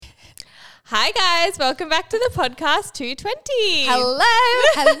Hi guys, welcome back to the podcast 220. Hello.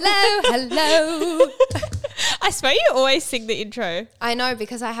 I swear you always sing the intro. I know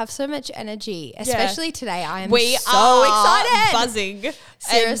because I have so much energy, especially today. I am We so are excited. buzzing.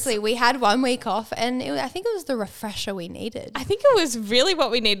 Seriously, we had 1 week off and I think it was the refresher we needed. I think it was really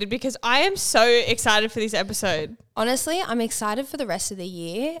what we needed because I am so excited for this episode. Honestly, I'm excited for the rest of the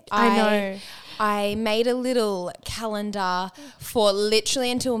year. I know. I made a little calendar for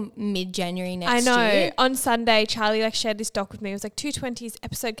literally until mid-January next year. I know. On Sunday, Charlie shared this doc with me. It was 220's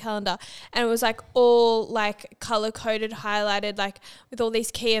episode calendar, and it was all color coded, highlighted, with all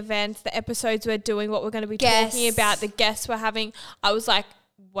these key events, the episodes we're doing, what we're going to be talking about, the guests we're having. I was like,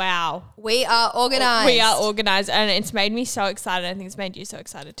 wow. We are organised. We are organised, and it's made me so excited. I think it's made you so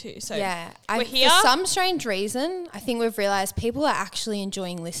excited too. So yeah, we're here. For some strange reason, I think we've realised people are actually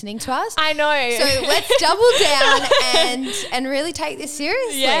enjoying listening to us. I know. So let's double down and really take this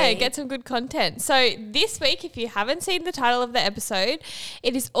seriously. Yeah, get some good content. So this week, if you haven't seen the title of the episode,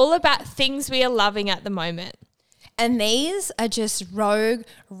 it is all about things we are loving at the moment. And these are just rogue,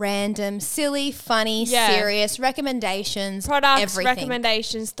 random, silly, funny, serious recommendations. Products, everything.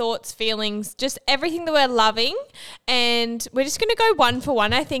 recommendations, thoughts, feelings, just everything that we're loving. And we're just going to go one for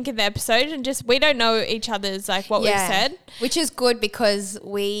one, I think, in the episode. And we don't know each other's, what we've said. Which is good because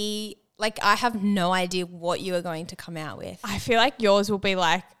I have no idea what you are going to come out with. I feel like yours will be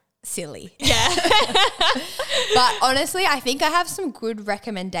silly. Yeah. But honestly, I think I have some good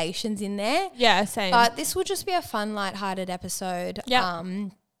recommendations in there. Yeah, same. But this will just be a fun, lighthearted episode. Yeah.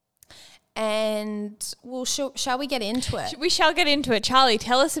 And shall we get into it? We shall get into it. Charlie,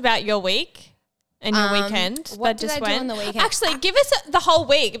 tell us about your week and your weekend. What did I do on the weekend? Actually, give us the whole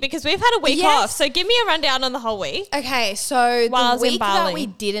week because we've had a week off. So give me a rundown on the whole week. Okay, so While the week that Bali. we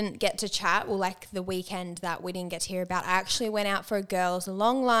didn't get to chat, the weekend that we didn't get to hear about, I actually went out for a girls'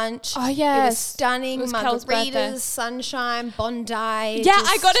 long lunch. Oh, yes. It was stunning. It was Kel's birthday. Margaritas, sunshine, Bondi. Yeah,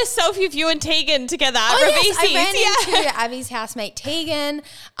 I got a selfie of you and Tegan together at Yes, I Ravisi's. ran into Abby's housemate Tegan.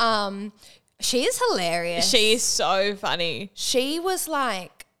 She is hilarious. She is so funny. She was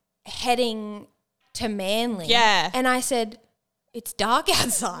heading to Manly. Yeah. And I said, it's dark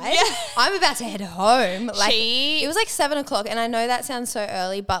outside. Yeah. I'm about to head home. It was 7 o'clock, and I know that sounds so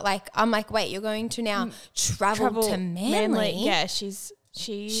early, but I'm wait, you're going to now travel to Manly? Yeah, she's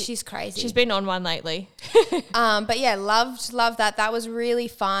crazy. She's been on one lately. But yeah, loved that. That was really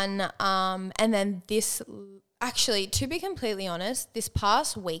fun. And then actually, to be completely honest, this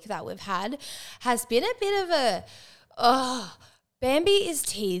past week that we've had has been a bit of Bambi is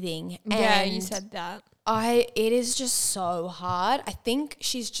teething. Yeah, and you said that. It is just so hard. I think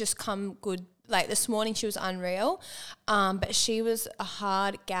she's just come good. This morning she was unreal, but she was a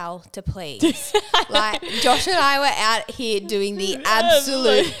hard gal to please. Josh and I were out here doing the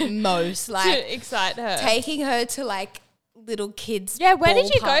absolute most, to excite her, taking her to little kids. Yeah, where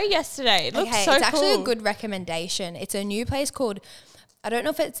did you ballpark. go yesterday? It looks so it's cool. actually a good recommendation. It's a new place called, I don't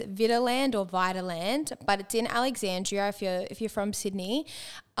know if it's Vitaland or Vitaland, but it's in Alexandria if you're from Sydney.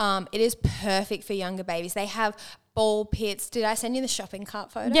 It is perfect for younger babies. They have ball pits. Did I send you the shopping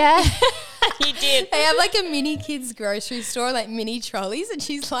cart photo? Yeah, you did. They have a mini kids grocery store, mini trolleys, and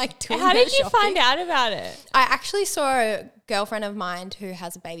she's doing How did you shopping. find out about it? I actually saw a girlfriend of mine who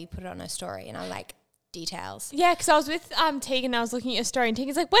has a baby put it on her story, and I'm details. Yeah, because I was with Tegan and I was looking at your story and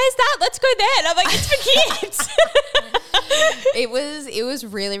Tegan's like, where's that? Let's go there. And I'm like, it's for kids. It was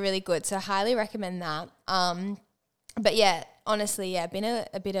really, really good. So highly recommend that. But yeah, honestly, been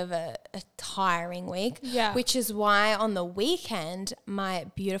a bit of a tiring week. Yeah. Which is why on the weekend, my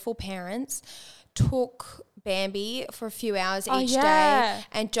beautiful parents took Bambi for a few hours each day,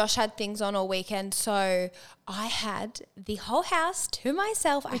 and Josh had things on all weekend, so I had the whole house to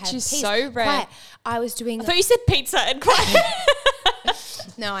myself. Which I had is peace, so rare. quiet. I was doing. I thought you said pizza and quiet.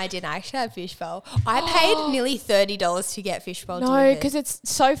 No, I didn't. I actually had fishbowl. I paid nearly $30 to get fishbowl No, delivered. because it's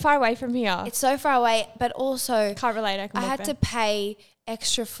so far away from here. It's so far away, but also Can't relate. I I had to pay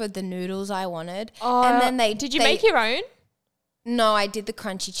extra for the noodles I wanted. Oh, And then did you make your own? No, I did the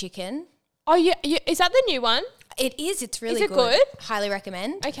crunchy chicken. Oh, yeah. Is that the new one? It is. It's really Is it good? Highly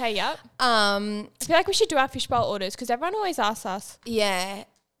recommend. Okay, yep. Um, I feel like we should do our fishbowl orders because everyone always asks us. yeah.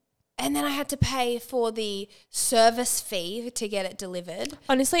 And then I had to pay for the service fee to get it delivered.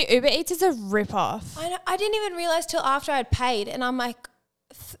 Honestly, Uber Eats is a rip-off. I didn't even realize till after I'd paid, and I'm like,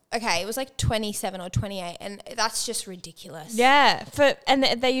 okay, it was 27 or 28, and that's just ridiculous. Yeah, and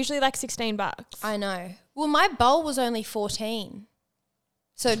they're usually $16. I know. Well, my bowl was only 14.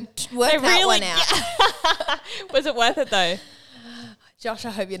 So work that one out. Was it worth it though? Josh,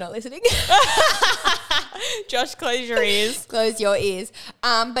 I hope you're not listening. Josh, close your ears. Close your ears.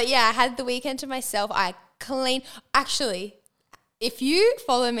 But yeah, I had the weekend to myself. I cleaned. Actually, if you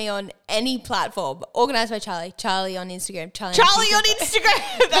follow me on any platform, Organised by Charlie on Instagram, Charlie on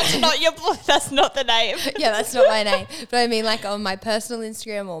Instagram. That's not the name. Yeah, that's not my name. But I mean, like on my personal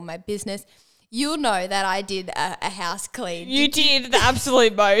Instagram or my business, you'll know that I did a house clean. You did the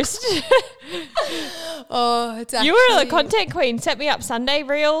absolute most. Oh, it's actually, you were a content queen. Set me up Sunday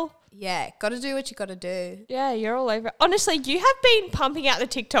reel. Yeah, got to do what you got to do. Yeah, you're all over it. Honestly, you have been pumping out the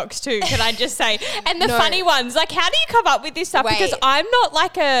TikToks too, can I just say? And the No. funny ones. Like, how do you come up with this stuff? Wait. Because I'm not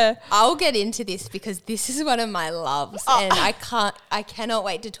like a... I'll get into this because this is one of my loves and I cannot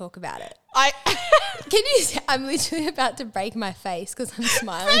wait to talk about it. Can you see, I'm literally about to break my face because I'm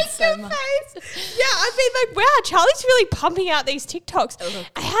smiling so much. Yeah, I've been like, wow, Charlie's really pumping out these TikToks.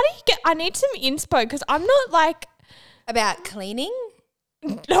 How do you get... I need some inspo because I'm not like... About cleaning?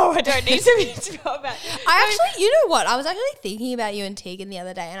 No, I don't need some inspo about... You know what? I was actually thinking about you and Tegan the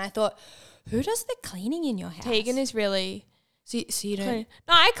other day and I thought, who does the cleaning in your house? Tegan is really... So you don't...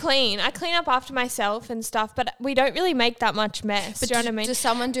 No, I clean. I clean up after myself and stuff, but we don't really make that much mess. Do you know what I mean? Does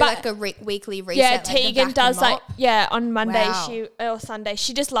someone do But- like a weekly reset? Yeah, like the Tegan vac does and like, mop? yeah, on Monday Wow. or Sunday.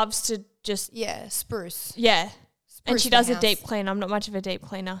 She just loves to just, Yeah, spruce. yeah. And Spruce she the does a house. deep clean. I'm not much of a deep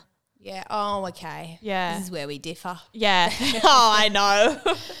cleaner. Yeah. Oh, okay. Yeah. This is where we differ. Yeah. Oh, I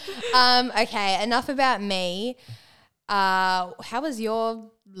know. Okay, enough about me. How was your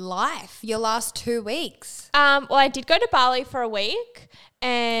life? Your last 2 weeks? Well, I did go to Bali for a week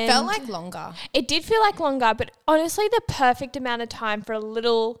and Felt like longer. it did feel like longer, but honestly, the perfect amount of time for a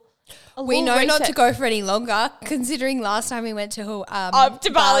little We know not reset. to go for any longer, considering last time we went to Up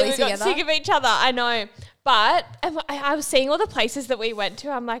to Bali, we got together. sick of each other. I know. But I was seeing all the places that we went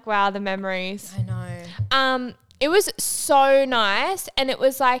to. I'm like, wow, the memories. I know. It was so nice, and it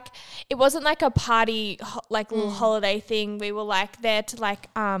was like, it wasn't like a party, like little holiday thing. We were like there to like,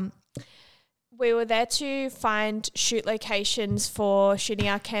 we were there to find shoot locations for shooting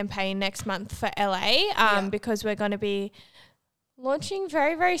our campaign next month for LA, because we're going to be launching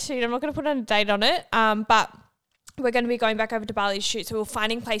very, very soon. I'm not going to put a date on it, but we're going to be going back over to Bali to shoot. So we're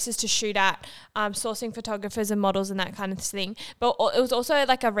finding places to shoot at, sourcing photographers and models and that kind of thing. But it was also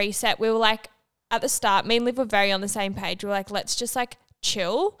like a reset. We were like, at the start, me and Liv were very on the same page. We were like, let's just like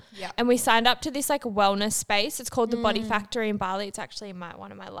chill. Yeah. And we signed up to this like wellness space. It's called the Body Factory in Bali. It's actually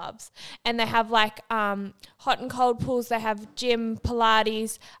one of my loves. And they have like hot and cold pools. They have gym,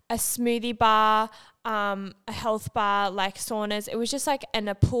 Pilates, a smoothie bar, a health bar, like saunas. It was just like, and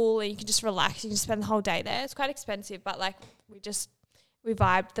a pool, and you can just relax. You can just spend the whole day there. It's quite expensive, but like we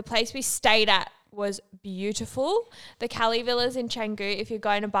vibed. The place we stayed at was beautiful. The Cali Villas in Canggu. If you're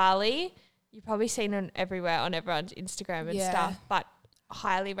going to Bali, you've probably seen it everywhere on everyone's Instagram and stuff, but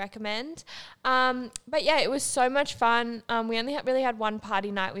highly recommend. But yeah, it was so much fun. We only really had one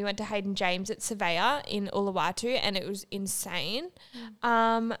party night. We went to Hayden James at Surveyor in Uluwatu, and it was insane.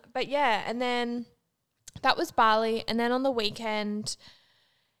 But yeah, and then that was Bali. And then on the weekend,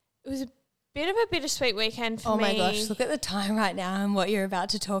 it was a bit of a bittersweet weekend for me. Oh my gosh, look at the time right now and what you're about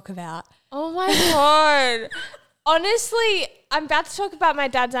to talk about. Oh my God. Honestly, I'm about to talk about my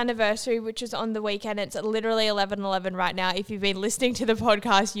dad's anniversary, which was on the weekend. It's literally 11:11 right now. If you've been listening to the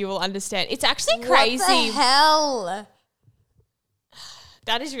podcast, you will understand. It's actually crazy. What the hell?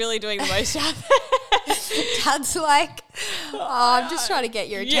 Dad is really doing the most out there. Dad's like, I'm just trying to get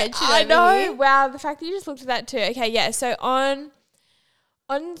your attention. I over know. here. Wow, the fact that you just looked at that too. Okay, yeah. So on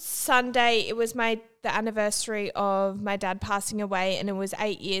Sunday, it was the anniversary of my dad passing away, and it was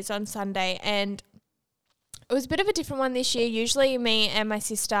 8 years on Sunday, and it was a bit of a different one this year. Usually me and my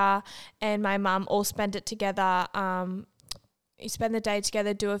sister and my mum all spend it together. We spend the day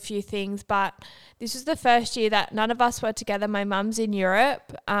together, do a few things, but this was the first year that none of us were together. My mum's in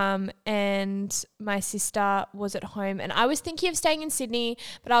Europe, and my sister was at home, and I was thinking of staying in Sydney,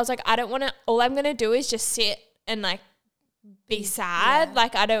 but I was like, I don't want to, all I'm going to do is just sit and like be sad. Yeah.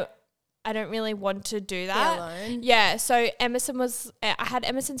 Like I don't really want to do that. alone. Yeah. So I had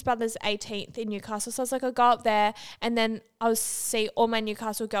Emerson's brother's 18th in Newcastle. So I was like, I'll go up there, and then I'll see all my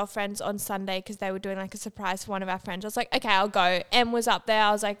Newcastle girlfriends on Sunday because they were doing like a surprise for one of our friends. I was like, okay, I'll go. Em was up there.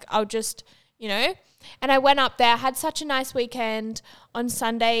 I was like, I'll just, and I went up there. I had such a nice weekend on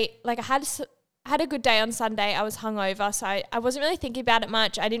Sunday. Like I had a good day on Sunday. I was hungover, so I wasn't really thinking about it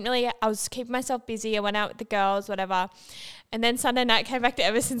much. I was keeping myself busy. I went out with the girls, whatever. And then Sunday night came back to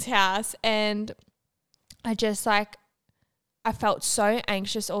Emerson's house, and I just I felt so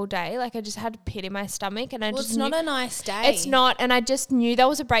anxious all day. Like I just had a pit in my stomach, and It's not a nice day. It's not, and I just knew there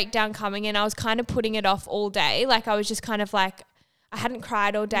was a breakdown coming, and I was kind of putting it off all day. Like I was just kind of like, I hadn't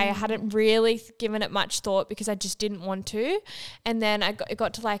cried all day. I hadn't really given it much thought because I just didn't want to. And then it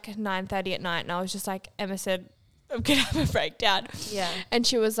got to like 9:30 at night and I was just like, Emma said, I'm going to have a breakdown. Yeah. And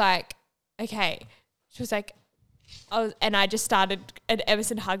she was like, okay. She was like, and I just started, and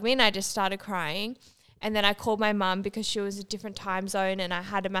Emerson hugged me and I just started crying. And then I called my mum because she was a different time zone and I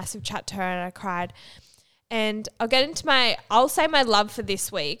had a massive chat to her and I cried. And I'll say my love for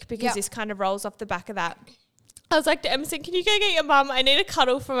this week because this kind of rolls off the back of that. I was like to Emerson, can you go get your mum? I need a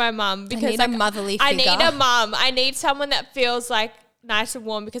cuddle for my mum because I need a motherly figure. I need a mum. I need someone that feels like nice and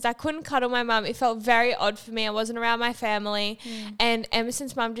warm because I couldn't cuddle my mum. It felt very odd for me. I wasn't around my family. And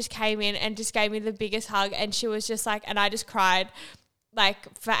Emerson's mum just came in and just gave me the biggest hug and she was just like, and I just cried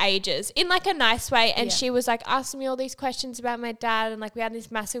like for ages in like a nice way. And she was like asking me all these questions about my dad and like we had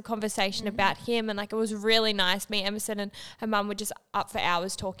this massive conversation about him and like it was really nice. Me, Emerson and her mum were just up for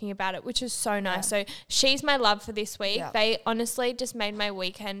hours talking about it, which was so nice. So she's my love for this week. They honestly just made my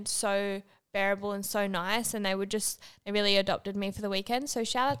weekend so bearable and so nice and they really adopted me for the weekend. So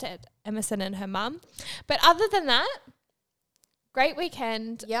shout out to Emerson and her mum. But other than that, great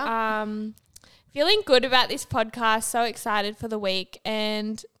weekend. Feeling good about this podcast, so excited for the week.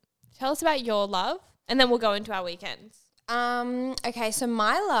 And tell us about your love and then we'll go into our weekends. Okay, so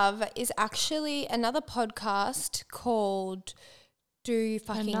my love is actually another podcast called Do You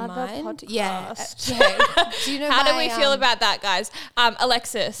Fucking Mind? Podcast. Yeah. Do you know How do we feel about that, guys?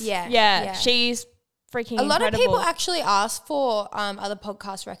 Alexis. Yeah. She's freaking incredible. A lot of people actually ask for other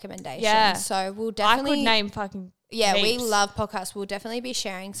podcast recommendations. Yeah. So we'll definitely... I could name fucking heaps. We love podcasts. We'll definitely be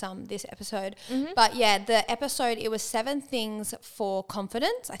sharing some this episode. But yeah, the episode, it was 7 Things for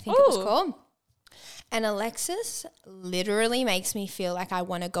Confidence, I think it was called. And Alexis literally makes me feel like I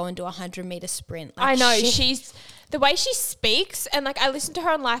want to go and do a 100-meter sprint. Like I know. She's... The way she speaks and like I listened to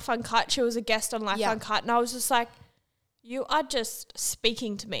her on Life Uncut. She was a guest on Life Uncut and I was just like, you are just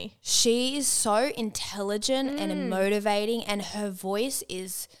speaking to me. She is so intelligent and motivating and her voice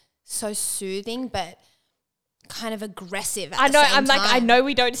is so soothing but kind of aggressive at the same time. I know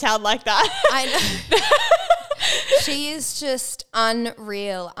we don't sound like that. I know. She is just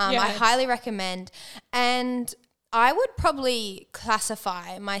unreal. I highly recommend. And I would probably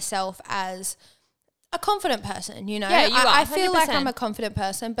classify myself as a confident person, you know. Yeah, you are. I feel 100%. like I'm a confident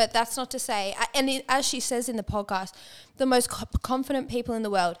person, but that's not to say, as she says in the podcast, the most confident people in the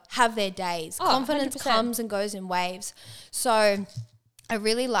world have their days. Confidence 100%. comes and goes in waves. So I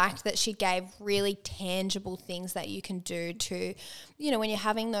really liked that she gave really tangible things that you can do to, you know, when you're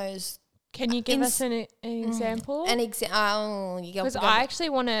having those. Can you give us an example? Because I actually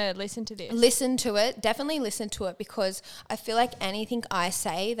want to listen to this. Listen to it. Definitely listen to it because I feel like anything I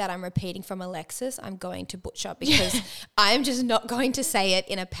say that I'm repeating from Alexis, I'm going to butcher because I'm just not going to say it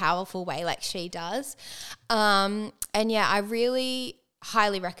in a powerful way like she does. And yeah, I really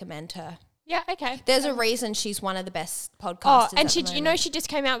highly recommend her. Yeah, okay. There's a reason she's one of the best podcasters. And she just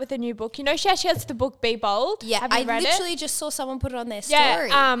came out with a new book. You know, she actually has the book Be Bold. Yeah, Have you read literally it? just saw someone put it on their story.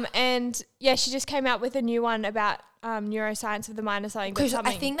 Yeah, she just came out with a new one about neuroscience of the mind or something. Because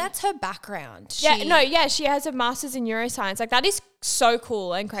I think that's her background. She has a master's in neuroscience. Like that is so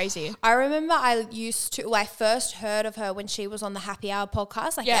cool and crazy. I remember I first heard of her when she was on the Happy Hour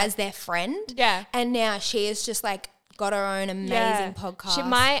podcast, as their friend. Yeah. And now she is just like got her own amazing podcast.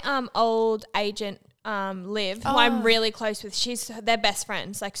 My old agent, Liv, who I'm really close with, they're best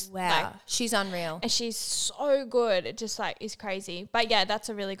friends. Like, wow, she's unreal. And she's so good. It just like is crazy. But yeah, that's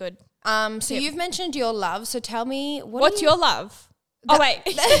a really good. So you've mentioned your love. So tell me, what's your love? Wait.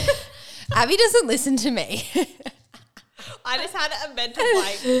 Abby doesn't listen to me. I just had a mental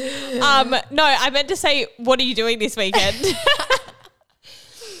blank. No, I meant to say, what are you doing this weekend?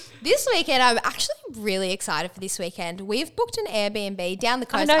 This weekend, I'm actually really excited for this weekend. We've booked an Airbnb down the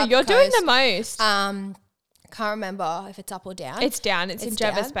coast. I know, you're doing the most. Can't remember if it's up or down. It's down. It's in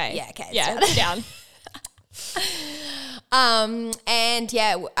Jervis Bay. Yeah, okay. It's down.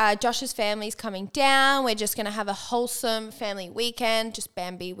 Josh's family's coming down. We're just going to have a wholesome family weekend, just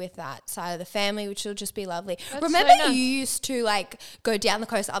Bambi with that side of the family, which will just be lovely. Remember you used to like go down the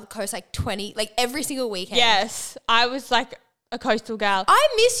coast, up the coast, like every single weekend? Yes. I was like a coastal gal. I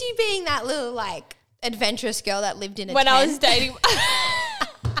miss you being that little like adventurous girl that lived in a tent. I was dating.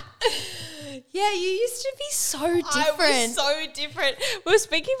 Yeah, you used to be so different. I was so different. We were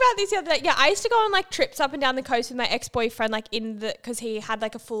speaking about this the other day. Yeah, I used to go on like trips up and down the coast with my ex-boyfriend, like because he had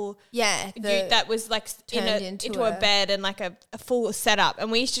like a full ute that was like into a bed and like a full setup,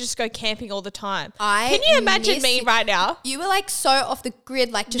 and we used to just go camping all the time. Can you imagine me right now? You were like so off the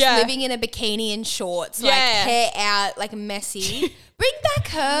grid, like just living in a bikini and shorts, like hair out, like messy. Bring back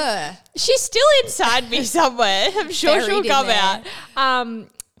her. She's still inside me somewhere. I'm sure she'll come out.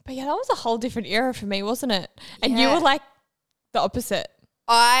 But yeah, that was a whole different era for me, wasn't it? And you were like the opposite.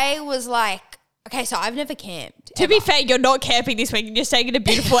 I was like, okay, so I've never camped. To be fair, you're not camping this week. You're staying in a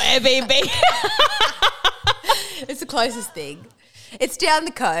beautiful Airbnb. It's the closest thing. It's down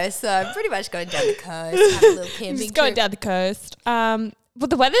the coast, so I'm pretty much going down the coast, have a little camping Just going down the coast. Well,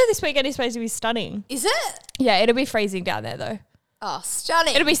 the weather this weekend is supposed to be stunning. Is it? Yeah, it'll be freezing down there though. Oh,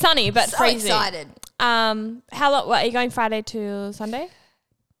 stunning. It'll be sunny, but so freezing. Excited. How long? What, are you going Friday to Sunday?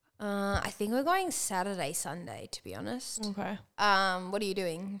 I think we're going Saturday, Sunday, to be honest. Okay. What are you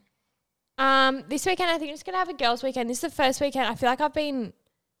doing? This weekend I think I'm just gonna have a girls' weekend. This is the first weekend. I feel like I've been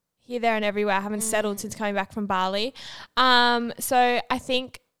here, there, and everywhere. I haven't settled since coming back from Bali. So I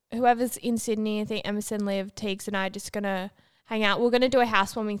think whoever's in Sydney, I think Emerson, Liv, Teagues, and I are just gonna hang out. We're gonna do a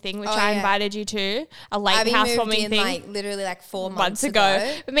housewarming thing, which I invited you to. A late housewarming thing, like literally like 4 months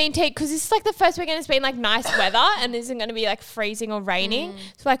ago. But me and Teague, because this is like the first weekend it's been like nice weather and isn't gonna be like freezing or raining.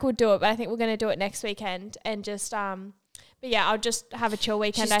 So like we'll do it, but I think we're gonna do it next weekend and just But yeah, I'll just have a chill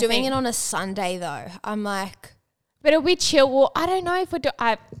weekend. She's doing it on a Sunday though. I'm like, but it'll be chill. Well, I don't know if we're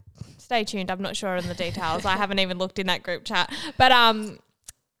stay tuned. I'm not sure on the details. I haven't even looked in that group chat. But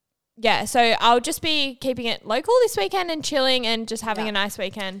yeah, so I'll just be keeping it local this weekend and chilling and just having a nice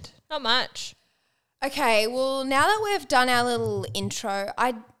weekend. Not much. Okay, well, now that we've done our little intro,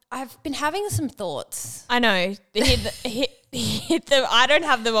 I've been having some thoughts. I know. Hit them. I don't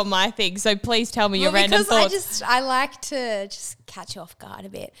have them on my thing, so please tell me your random thoughts. Because I like to just catch you off guard a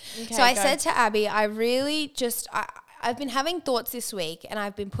bit. Okay, so I said to Abby, I really just I've been having thoughts this week and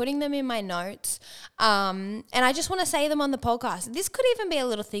I've been putting them in my notes and I just want to say them on the podcast. This could even be a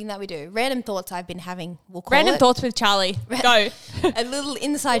little thing that we do. Random thoughts I've been having, we'll call Random thoughts with Charlie. Go. A little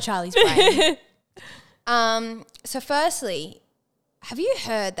inside Charlie's brain. So firstly, have you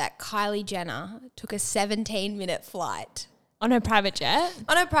heard that Kylie Jenner took a 17-minute flight? On her private jet?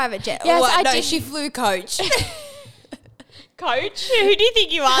 On her private jet. Yes, no, she flew coach. Coach? Who do you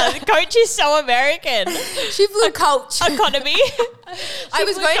think you are? Coach is so American. She flew coach. Economy. I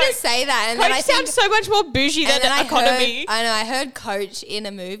was going to say that. And Coach then I sounds so much more bougie than economy. I heard Coach in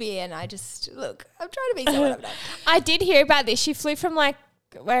a movie and I just, look, I'm trying to be someone I'm not. I did hear about this. She flew from like,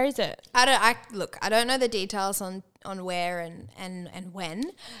 where is it? I don't know the details on where and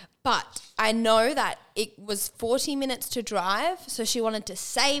when, but I know that it was 40 minutes to drive, so she wanted to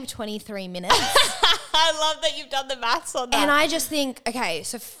save 23 minutes. I love that you've done the maths on that. And I just think, okay,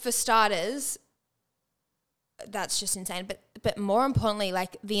 so for starters, that's just insane. But more importantly,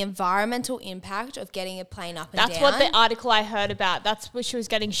 like the environmental impact of getting a plane up and down. That's what the article I heard about. That's what she was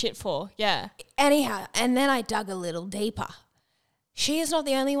getting shit for. Yeah. Anyhow, and then I dug a little deeper. She is not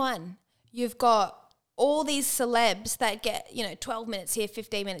the only one. You've got all these celebs that get, 12 minutes here,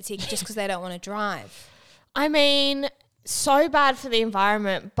 15 minutes here just because they don't want to drive. I mean, so bad for the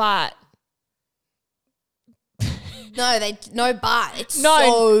environment, but... It's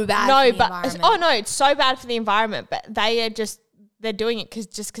so bad for the environment. Oh, no, it's so bad for the environment, but they're doing it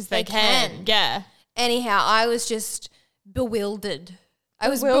because they can. Yeah. Anyhow, I was just bewildered.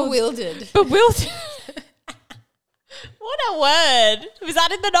 Bewildered. What a word. Was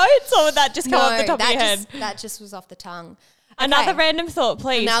that in the notes or would that just come off the top of your head? That just was off the tongue. Okay. Another random thought,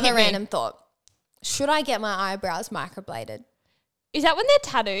 please. Another random thought. Should I get my eyebrows microbladed? Is that when they're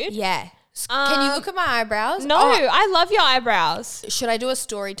tattooed? Yeah. Can you look at my eyebrows? No, I love your eyebrows. Should I do a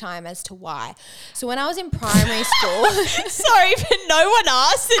story time as to why? So when I was in primary school... Sorry, but no one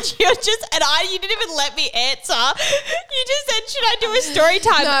asked and you didn't even let me answer. You just said, should I do a story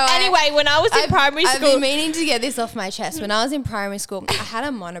time? No, anyway, when I was in primary school... I've been meaning to get this off my chest. When I was in primary school, I had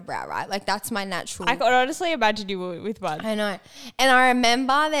a monobrow, right? Like that's my natural... I could honestly imagine you were with one. I know. And I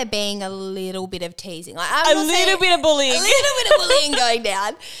remember there being a little bit of teasing. Like, a little bit of bullying. A little bit of bullying going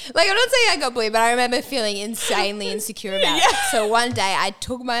down. Like I'm not saying I got bullied, but I remember feeling insanely insecure about it. So one day I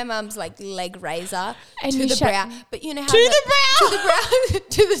took my mum's like leg razor and to the brow. But you know how not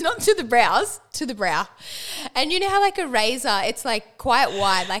to the brows, to the brow. And you know how like a razor, it's like quite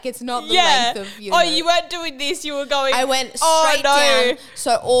wide, like it's not the length of you. Oh, you weren't doing this, you were going. I went straight down.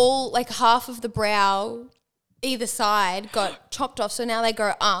 So all like half of the brow, either side, got chopped off. So now they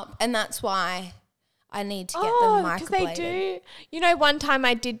go up, and that's why I need to get them because microbladed. they do. You know, one time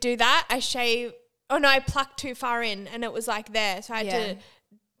I did do that. I plucked too far in and it was like there. So I had to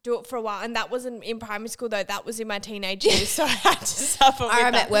do it for a while. And that wasn't in primary school though. That was in my teenage years. So I had to suffer with I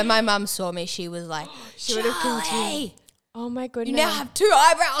remember that. when my mum saw me, she was like, She would have Charlie, continued. Oh my goodness. you now have 2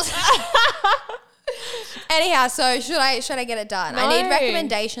 eyebrows. Anyhow, so should I get it done? No. I need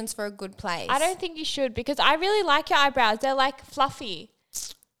recommendations for a good place. I don't think you should because I really like your eyebrows. They're like fluffy.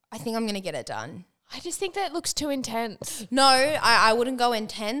 I think I'm going to get it done. I just think that it looks too intense. No, I wouldn't go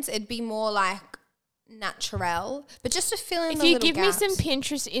intense. It'd be more like natural, but just to fill in If the you little give gaps. me some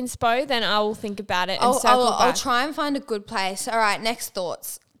Pinterest inspo, then I will think about it and circle I'll back. try and find a good place. All right, next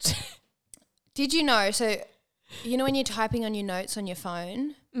thoughts. Did you know, so you know when you're typing on your notes on your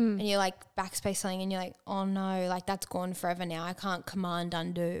phone and you're like backspace something and you're like, oh no, like that's gone forever now. I can't command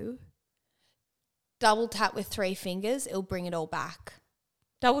undo. Double tap with 3 fingers, it'll bring it all back.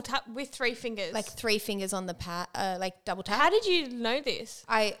 Double tap with 3 fingers. Like 3 fingers on the pad, like double tap. How did you know this?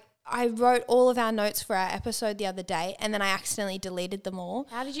 I wrote all of our notes for our episode the other day and then I accidentally deleted them all.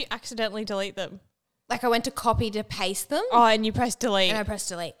 How did you accidentally delete them? Like I went to copy to paste them Oh, and you pressed delete. and I pressed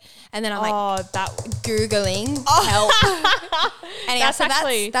delete. And then I'm like that. Googling help. Anyhow, That's so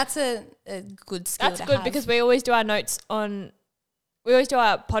actually- that's a good skill That's to good have. because we always do our notes on. We always do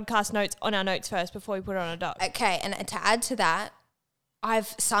our podcast notes on our notes first before we put it on a doc. Okay, and to add to that,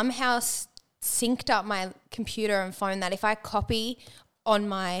 I've somehow synced up my computer and phone that if I copy on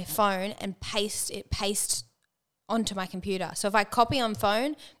my phone and paste onto my computer. So if I copy on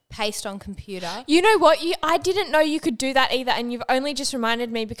phone, paste on computer. You know what? I didn't know you could do that either, and you've only just reminded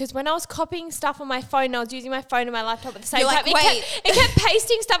me because when I was copying stuff on my phone, and I was using my phone and my laptop at the same You're time. like, wait. It kept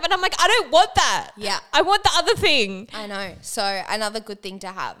pasting stuff, and I'm like, I don't want that. Yeah. I want the other thing. I know. So another good thing to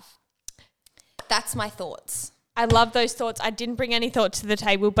have. That's my thoughts. I love those thoughts. I didn't bring any thoughts to the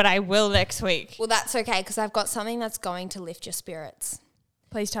table, but I will next week. Well, that's okay because I've got something that's going to lift your spirits.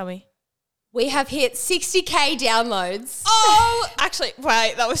 Please tell me. We have hit 60K downloads. Oh, actually,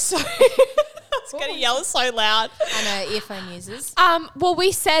 wait, that was so. I was going to yell so loud. I know, earphone users. Well,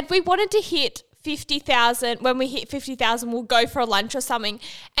 we said we wanted to hit 50,000. When we hit 50,000, we'll go for a lunch or something.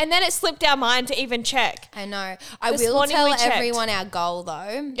 And then it slipped our mind to even check. I know. I This will morning tell we checked. everyone our goal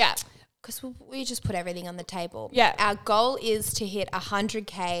though. Yeah. Because we just put everything on the table. Yeah. Our goal is to hit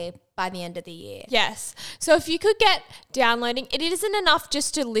 100K by the end of the year. Yes. So if you could get downloading, it isn't enough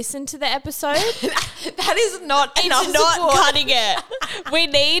just to listen to the episode. That is not enough It's not support. cutting it. We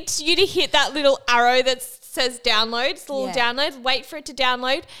need you to hit that little arrow that says downloads, the little Yeah. download, wait for it to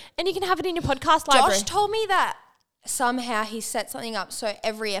download, and you can have it in your podcast library. Josh told me that somehow he set something up so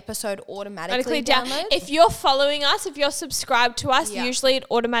every episode automatically downloads. If you're following us, if you're subscribed to us, Yeah. usually it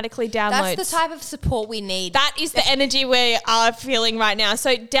automatically downloads. That's the type of support we need. That is the energy we are feeling right now.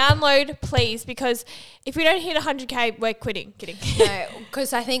 So download, please, because if we don't hit 100K, we're quitting. Kidding. No,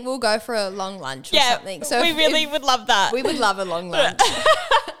 because I think we'll go for a long lunch or Yeah, something. So we if- really would love that. we would love a long lunch.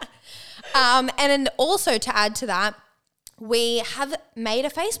 And then also to add to that, we have made a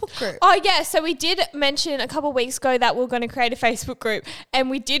Facebook group. Oh, yeah. So we did mention a couple of weeks ago that we're going to create a Facebook group, and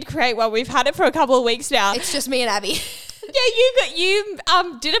we did create one. We've had it for a couple of weeks now. It's just me and Abby. Yeah, you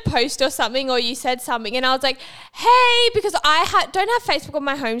did a post or something, or you said something, and I was like, "Hey," because I don't have Facebook on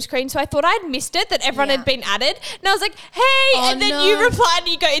my home screen, so I thought I'd missed it that everyone Yeah. had been added, and I was like, "Hey," Oh, and then no. you replied and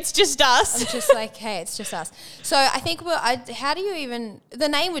you go, "It's just us." I'm just like, hey, it's just us. So I think how do you even, the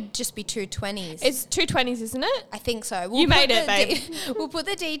name would just be 220s. It's 220s, isn't it? I think so. You put made it, the babe. We'll put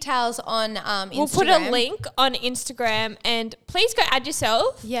the details on Instagram. We'll put a link on Instagram, and please go add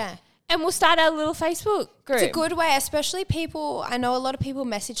yourself, Yeah. and we'll start our little Facebook group. It's a good way, especially people, I know a lot of people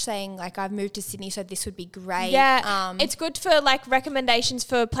message saying like, I've moved to Sydney, so this would be great. Yeah, it's good for like recommendations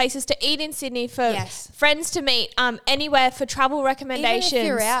for places to eat in Sydney, for Yes. friends to meet, anywhere for travel recommendations. Even if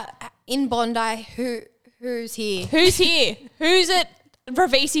you're out in Bondi, who's here? Who's here? Who's at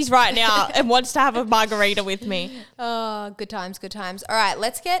Ravisi's right now and wants to have a margarita with me? Oh, good times, good times. All right,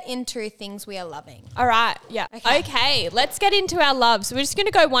 let's get into things we are loving. All right, yeah. Okay, let's get into our loves. We're just going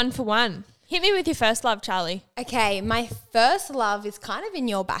to go one for one. Hit me with your first love, Charlie. Okay, my first love is kind of in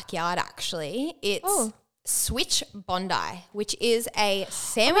your backyard, actually. It's Oh. Switch Bondi, which is a Oh my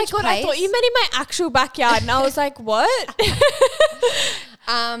sandwich God, place. I thought you meant in my actual backyard, and I was like, what?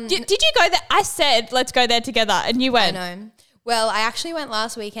 Did you go there? I said, let's go there together, and you I went. know. Well, I actually went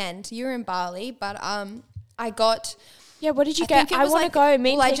last weekend. You were in Bali, but I got... Yeah, what did you I get? think it I was want to like- go.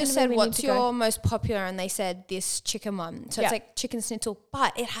 Me and well, I Tegan just really said, need what's to go. your most popular? And they said this chicken one. So Yeah. it's like chicken schnitzel,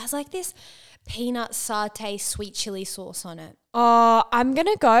 but it has like this peanut satay sweet chili sauce on it. Oh, I'm going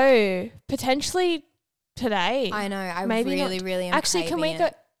to go potentially today. I know. I Maybe really, not. really am Actually, can we craving go?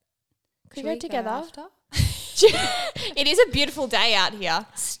 it. Could we go together? after? It is a beautiful day out here.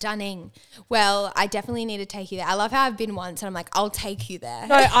 Stunning. Well, I definitely need to take you there. I love how I've been once and I'm like, I'll take you there.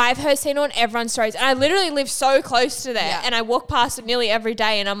 No, I've seen it on everyone's stories, and I literally live so close to there, and I walk past it nearly every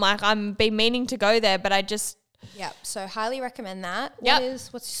day, and I'm like, I'm been meaning to go there, but I just. Yep. So highly recommend that. Yep.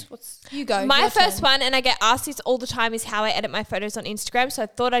 What's you go? My first one, and I get asked this all the time, is how I edit my photos on Instagram. So I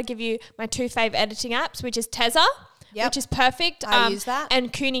thought I'd give you my 2 fave editing apps, which is Tezza. Yep. Which is perfect. I use that.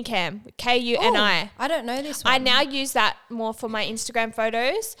 And Kunicam, Kuni. I don't know this one. I now use that more for my Instagram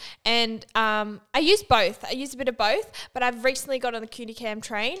photos. And I use both. I use a bit of both. But I've recently got on the Kunicam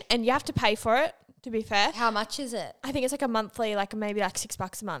train, and you have to pay for it, to be fair. How much is it? I think it's like a monthly, like maybe like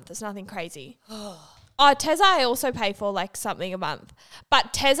 $6 a month. It's nothing crazy. Tezza I also pay for like something a month.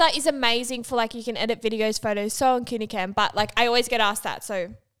 But Tezza is amazing for like you can edit videos, photos, so on Kunicam. But like I always get asked that,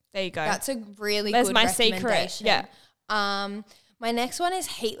 so there you go. That's a really That's good my recommendation. secret. Yeah. My next one is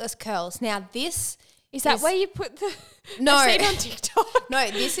heatless curls. Now this is that where you put the no I see it on TikTok.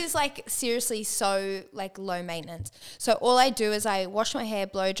 No, this is like seriously so like low maintenance. So all I do is I wash my hair,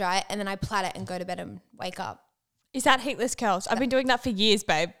 blow dry it, and then I plait it and go to bed and wake up. Is that heatless curls? I've been doing that for years,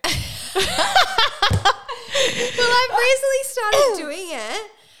 babe. Well, I've recently started doing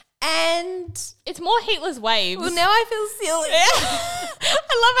it, and it's more heatless waves. Well, now I feel silly.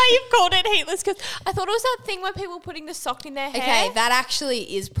 I love how you've called it heatless curls. I thought it was that thing where people putting the sock in their hair. Okay, that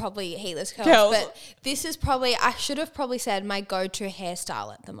actually is probably heatless curls. But this is probably, I should have probably said my go-to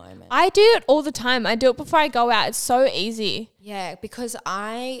hairstyle at the moment. I do it all the time. I do it before I go out. It's so easy. Yeah, because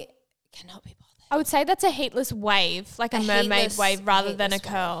I cannot be bothered. I would say that's a heatless wave, like a mermaid wave rather than a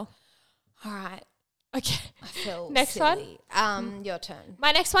curl. All right. Okay. I feel next silly. Your turn.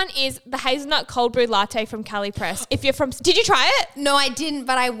 My next one is the hazelnut cold brew latte from Cali Press. If you're from, did you try it? No, I didn't,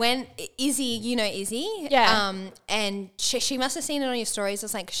 but I went. Izzy, you know Izzy, yeah. And she must have seen it on your stories. I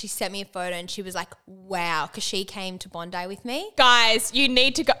was like, she sent me a photo, and she was like, "Wow," because she came to Bondi with me. Guys, you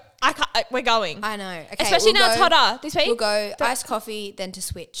need to go. We're going. I know, okay, especially now it's hotter this week. We'll go iced coffee, then to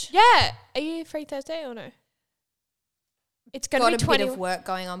Switch. Yeah, are you free Thursday or no? It's going to be 20. Got a bit of work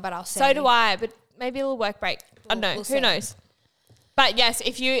going on, but I'll say. So do I, but maybe a little work break. I don't know. Who knows? But yes,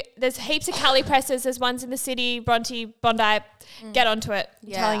 there's heaps of Cali presses. There's ones in the city, Bondi. Get onto it.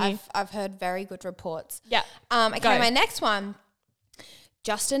 I'm telling you. I've heard very good reports. Yeah. Okay, my next one.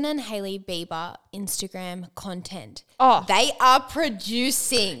 Justin and Hailey Bieber Instagram content. Oh. They are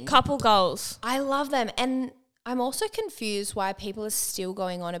producing. Couple goals. I love them. And I'm also confused why people are still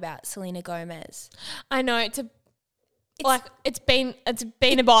going on about Selena Gomez. I know, it's been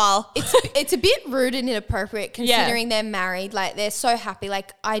a while. It's a bit rude and inappropriate considering they're married. Like, they're so happy.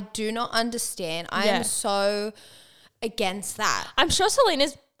 Like, I do not understand. I am so against that. I'm sure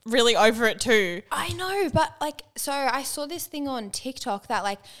Selena's really over it too. I know, but like, so I saw this thing on TikTok that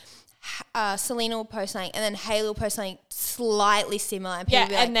like Selena will post something and then Hailey will post something slightly similar, and people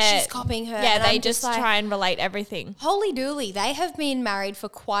be like, she's copying her. Yeah, and they just like, try and relate everything. Holy dooly, they have been married for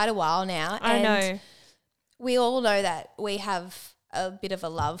quite a while now. I know. We all know that we have a bit of a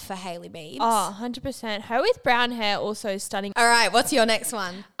love for Hailey Biebs. Oh, 100%. Her with brown hair, also stunning. All right, what's your next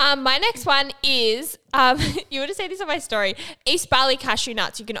one? My next one is, you would have seen this on my story, East Bali cashew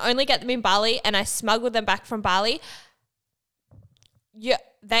nuts. You can only get them in Bali, and I smuggled them back from Bali. Yeah,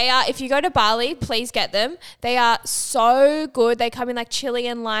 they are, if you go to Bali, please get them. They are so good. They come in like chili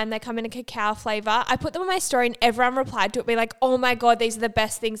and lime. They come in a cacao flavor. I put them on my story and everyone replied to it, being like, oh my God, these are the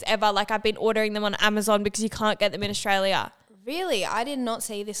best things ever. Like, I've been ordering them on Amazon because you can't get them in Australia. Really? I did not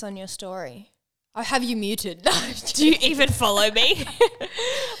see this on your story. Oh, have you muted? Do you even follow me?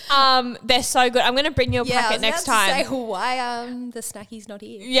 They're so good. I'm going to bring you a packet next time. Say why the snacky's not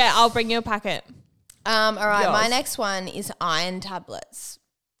here. Yeah, I'll bring you a packet. All right, my next one is iron tablets.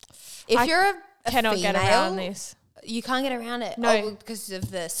 If you're a cannot female, get around this. You can't get around it. No. Because of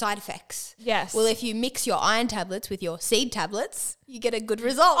the side effects. Yes. Well, if you mix your iron tablets with your seed tablets, you get a good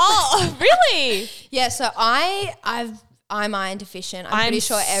result. Oh, really? Yeah, so I'm iron deficient. I'm pretty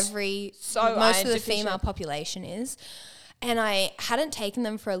sure most of the female population is. And I hadn't taken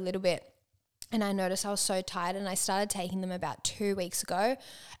them for a little bit. And I noticed I was so tired, and I started taking them about 2 weeks ago.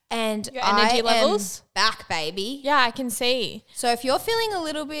 And your energy levels back, baby. Yeah, I can see. So if you're feeling a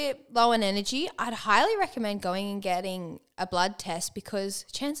little bit low on energy, I'd highly recommend going and getting a blood test, because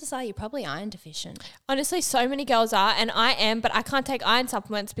chances are you're probably iron deficient. Honestly, so many girls are, and I am, but I can't take iron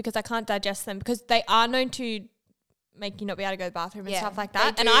supplements because I can't digest them, because they are known to make you not be able to go to the bathroom and stuff like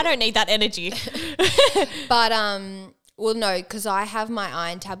that. And I don't need that energy. But well, no, because I have my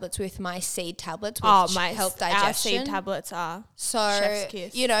iron tablets with my seed tablets, which help digestion. Our seed tablets are chef's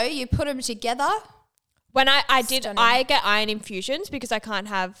kiss. You know, you put them together, When I did, Stunning. I get iron infusions because I can't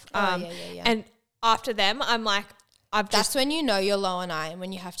have, Yeah. and after them, I'm like, That's when you know you're low on iron,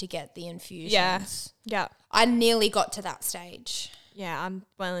 when you have to get the infusions. yeah. I nearly got to that stage. Yeah, I'm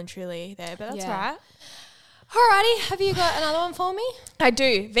well and truly there, but that's Yeah. all right. Alrighty, have you got another one for me? I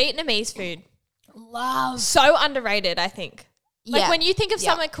do. Vietnamese food. Love. So underrated, I think. Like Yeah. when you think of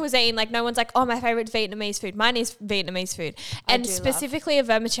Yeah. summer cuisine, like no one's like, oh, my favorite Vietnamese food. Mine is Vietnamese food. And do love. specifically a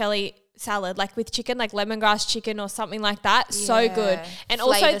vermicelli salad, like with chicken, like lemongrass chicken or something like that. So good. Yeah. And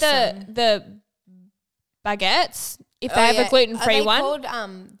also Flavoursome. the baguettes, if they have a gluten-free Are they one. called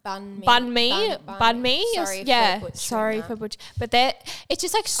banh mi? Banh mi. Sorry Yeah, for butchering sorry that. for butch. But it's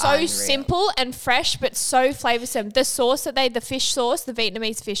just like so Unreal. simple and fresh, but so flavoursome. The sauce the fish sauce, the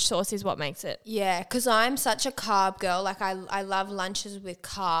Vietnamese fish sauce is what makes it. Yeah, because I'm such a carb girl. Like I love lunches with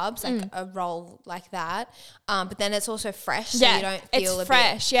carbs, like a roll like that. But then it's also fresh, so you don't feel it's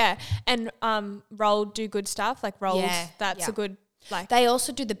fresh. Yeah, and roll do good stuff like rolls. Yeah, That's yeah. a good like. They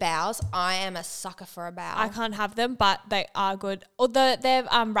also do the bows. I am a sucker for a bow. I can't have them, but they are good. Or their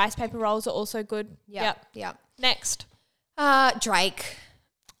rice paper rolls are also good. Yep. Next, Drake.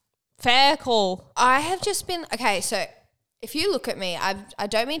 fair call. I have just been okay. So if you look at me, I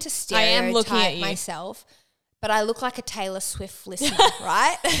don't mean to I am looking at stereotype you. myself, but I look like a Taylor Swift listener,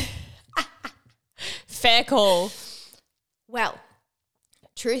 right? Fair call. Well,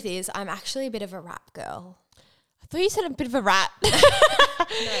 truth is, I'm actually a bit of a rap girl. I thought you said a bit of a rat.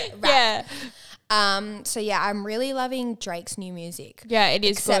 Rap. Yeah, So yeah, I'm really loving Drake's new music. yeah, it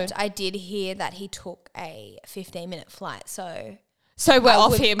is Except good. I did hear that he took a 15-minute flight, so So we're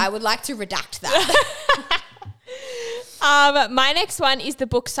off him. I would like to redact that. My next one is the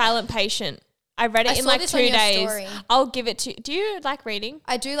book Silent Patient. I read it in saw like this 2 on your days. story. I'll give it to. Do you like reading?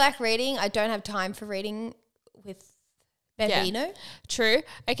 I do like reading. I don't have time for reading with Bambino. True.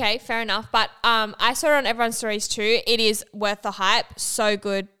 Okay, fair enough. But I saw it on everyone's stories too. It is worth the hype. So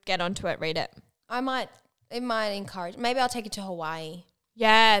good. Get onto it. Read it. It might encourage. Maybe I'll take it to Hawaii.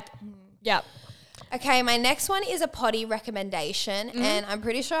 Yeah. Yep. Okay, my next one is a potty recommendation, Mm-hmm. and I'm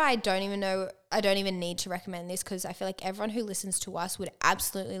pretty sure I don't even need to recommend this because I feel like everyone who listens to us would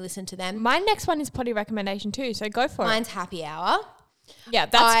absolutely listen to them. My next one is potty recommendation too. So go for Mine's Happy Hour. it. Yeah,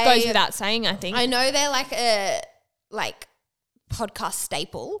 that goes without saying. I think. I know they're like a podcast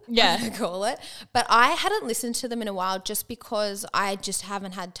staple, Yeah. I'm gonna call it. But I hadn't listened to them in a while just because I just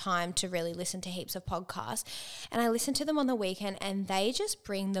haven't had time to really listen to heaps of podcasts. And I listened to them on the weekend and they just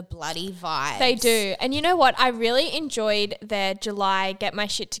bring the bloody vibes. They do. And you know what? I really enjoyed their July Get My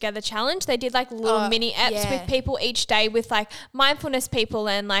Shit Together challenge. They did like little mini apps yeah. with people each day with like mindfulness people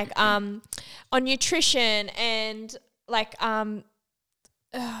and like on nutrition and like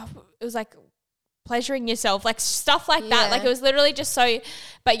it was like pleasuring yourself, like stuff like that. Yeah. Like it was literally just so,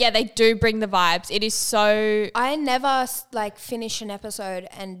 but yeah, they do bring the vibes. It is so, I never like finish an episode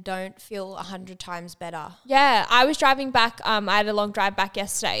and don't feel 100 times better. yeah. I was driving back. I had a long drive back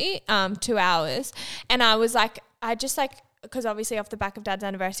yesterday, 2 hours, and I was like, because obviously off the back of Dad's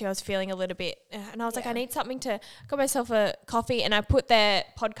anniversary, I was feeling a little bit, and I was like, I need something to, got myself a coffee, and I put their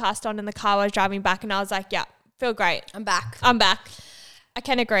podcast on in the car while I was driving back, and I was like, yeah, feel great. I'm back. I'm back. I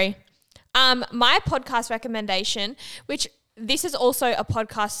can agree. My podcast recommendation, which this is also a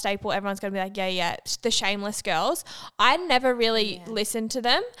podcast staple, everyone's going to be like, yeah, the Shameless Girls. I never really listened to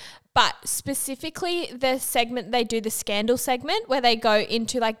them, but specifically the segment they do, the Scandal segment, where they go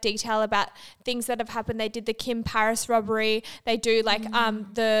into like detail about things that have happened. They did the Kim Paris robbery. They do like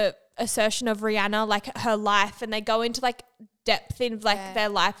the assertion of Rihanna, like her life, and they go into like depth in like their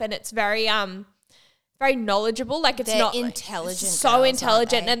life, and it's very very knowledgeable. Like it's They're not intelligent so girls,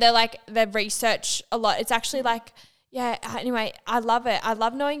 intelligent, aren't they? and they research a lot. It's actually like, yeah, anyway, I love it. I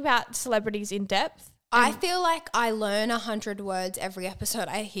love knowing about celebrities in depth. I feel like I learn 100 words every episode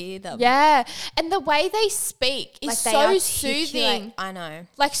I hear them. Yeah, and the way they speak is Like they so articulate- soothing. I know.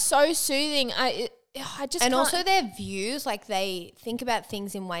 Like so soothing. I just And can't- also their views, like they think about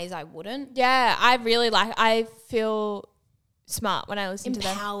things in ways I wouldn't. yeah, I feel smart when I listen to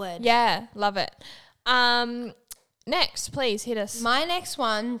them. Empowered. Yeah, love it. Next, please hit us. My next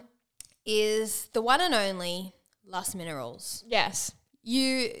one is the one and only Lust Minerals. Yes,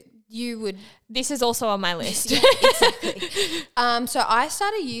 You would this is also on my list. exactly. So I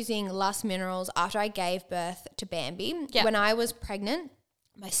started using Lust Minerals after I gave birth to Bambi. Yeah. When I was pregnant,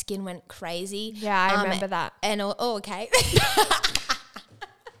 my skin went crazy. Yeah, I remember that. And okay.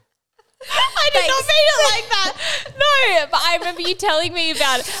 I did not mean it like that. No, but I remember you telling me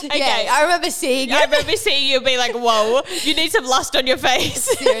about it. Okay. Yeah, I remember seeing I it. remember seeing you be like, whoa, you need some lust on your face.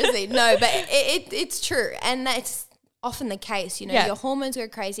 Seriously, no, but it's true, and often the case, you know, Yeah. your hormones go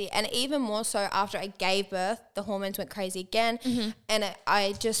crazy. And even more so after I gave birth, the hormones went crazy again. And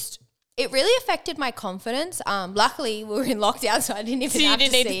it really affected my confidence. Luckily, we were in lockdown, so I didn't even have to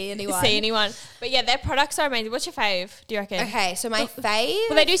see anyone. But yeah, their products are amazing. What's your fave, do you reckon? Okay, so my fave.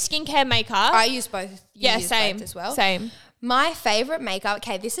 Well, they do skincare, makeup. I use both. You use same. both as well. Same. My favorite makeup.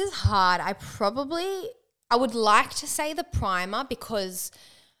 Okay, this is hard. I would like to say the primer because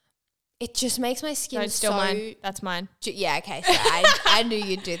it just makes my skin Still mine. That's mine. Yeah, okay. So I knew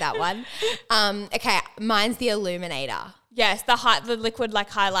you'd do that one. Okay, mine's the Illuminator. Yes, the liquid like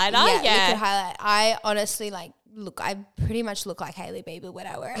highlighter. Yeah, liquid highlight. I honestly I pretty much look like Hailey Bieber when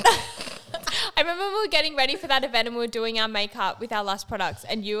I wear it. I remember we were getting ready for that event and we were doing our makeup with our last products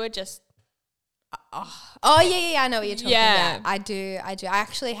and you were just... Oh, yeah, I know what you're talking Yeah. about. I do. I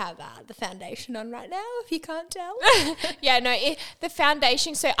actually have the foundation on right now, if you can't tell. Yeah, no, the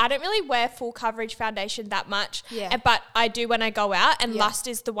foundation, so I don't really wear full coverage foundation that much, Yeah. but I do when I go out, and Yeah. Lust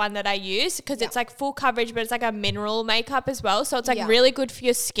is the one that I use because Yeah. it's like full coverage, but it's like a mineral makeup as well, so it's like Yeah. really good for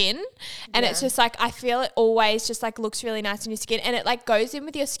your skin, and it's Yeah. just like, I feel it always just like looks really nice on your skin, and it like goes in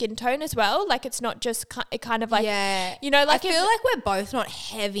with your skin tone as well, like it's not just it kind of like, Yeah. you know, like I feel like we're both not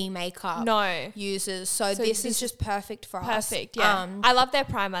heavy makeup no. users, so this is just perfect for us. Perfect, yeah. I love their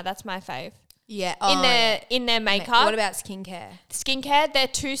primer. That's my fave. Yeah. In their makeup. What about skincare? Skincare, they're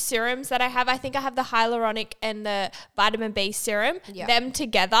two serums that I have. I think I have the hyaluronic and the vitamin B serum. Yeah. Them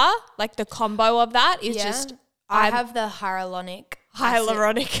together, like the combo of that is just... I have the hyaluronic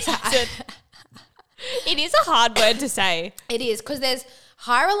acid. It is a hard word to say. It is, because there's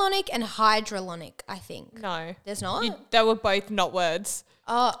hyaluronic and hydrolonic, I think. No. There's not? They were both not words.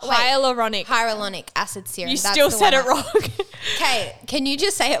 Oh, wait. Hyaluronic acid serum. You That's still the said one it wrong. Okay, can you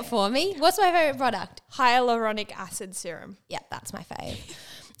just say it for me? What's my favorite product? Hyaluronic acid serum. Yeah, that's my fave.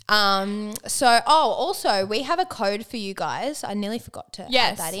 Also, we have a code for you guys. I nearly forgot to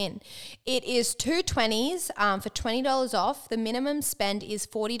add that in. It is 220s for $20 off. The minimum spend is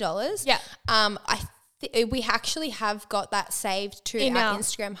 $40. Yeah. We actually have got that saved to In our our-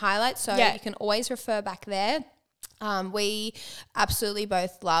 Instagram highlights, so you can always refer back there. We absolutely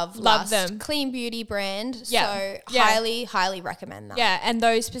both love Lust, them. clean beauty brand. Yeah. So Yeah. highly recommend that. Yeah, and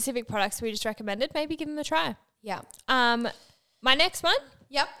those specific products we just recommended, maybe give them a try. Yeah. My next one.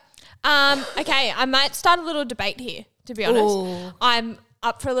 Yep. Okay, I might start a little debate here, to be honest. Ooh. I'm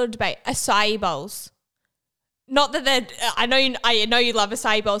up for a little debate. Acai bowls. Not that they're... I know you love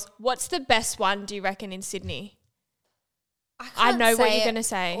acai bowls. What's the best one, do you reckon, in Sydney? I know what you're going to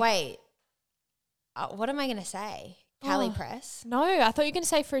say. Wait. What am I going to say? Cali Press? No, I thought you were going to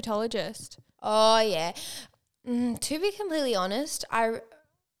say Fruitologist. Oh, yeah. To be completely honest, I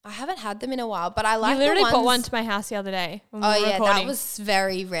haven't had them in a while, but I like the ones... You literally brought one to my house the other day when we were yeah, recording. that was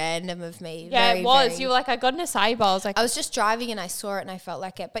very random of me. Yeah, very, it was. very- You were like, I got an acai bowl. I was like, I was just driving and I saw it and I felt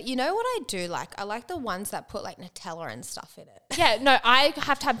like it. But you know what I do like? I like the ones that put like Nutella and stuff in it. yeah, no, I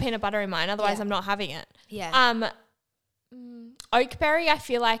have to have peanut butter in mine. Otherwise, Yeah. I'm not having it. Yeah. Oakberry, I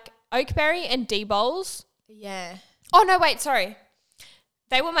feel like Oakberry and D-bowls. Yeah. Oh, no, wait, sorry.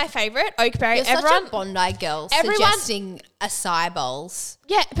 They were my favourite, Oakberry. You're such a Bondi girl suggesting acai bowls.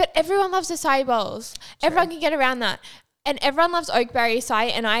 Yeah, but everyone loves acai bowls. Everyone can get around that. And everyone loves Oakberry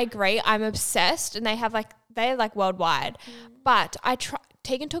acai, and I agree. I'm obsessed, and they're like worldwide. But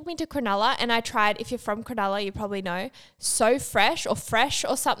Tegan took me to Cronulla, and I tried, if you're from Cronulla, you probably know, So Fresh or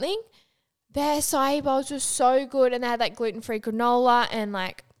something. Their acai bowls were so good, and they had like gluten-free granola, and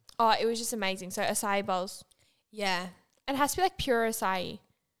like, oh, it was just amazing. So acai bowls. Yeah. It has to be like pure acai.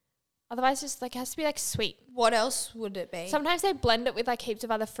 Otherwise, just like it has to be like sweet. What else would it be? Sometimes they blend it with like heaps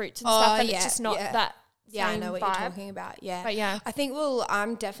of other fruits and stuff, and it's just not that. Yeah, I same know what vibe. you're talking about. Yeah, But yeah, I think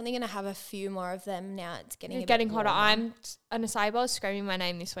I'm definitely gonna have a few more of them now. It's getting hotter. I'm an acai bowl screaming my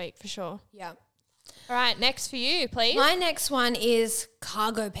name this week for sure. Yeah. All right, next for you, please. My next one is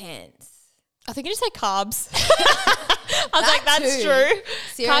cargo pants. I think you just say carbs. I was like, that's too. true.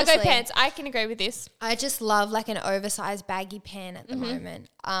 Seriously. Cargo pants. I can agree with this. I just love like an oversized baggy pant at the moment.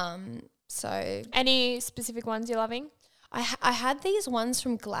 So Any specific ones you're loving? I had these ones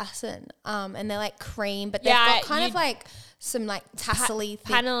from Glasson, and they're like cream, but they've Yeah, got kind of like some like tassely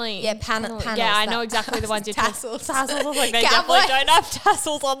thing. Paneling. Yeah, panels. Yeah, I know exactly the ones you're talking Tassels. Tassels. I was like, they Cowboy. definitely don't have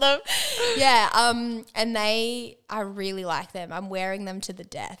tassels on them. Yeah, and I really like them. I'm wearing them to the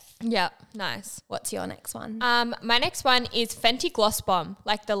death. Yeah, nice. What's your next one? My next one is Fenty Gloss Bomb,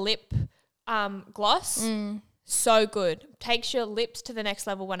 like the lip gloss. So good. Takes your lips to the next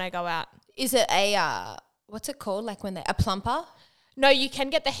level when I go out. Is it a what's it called? Like when a plumper? No, you can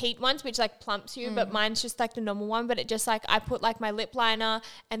get the heat ones, which like plumps you, but mine's just like the normal one. But it just like, I put like my lip liner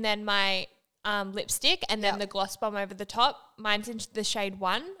and then my lipstick and then the gloss bomb over the top. Mine's in the shade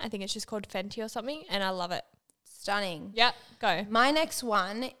 1. I think it's just called Fenty or something, and I love it. Stunning. Yep, go. My next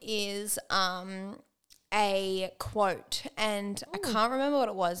one is a quote, and I can't remember what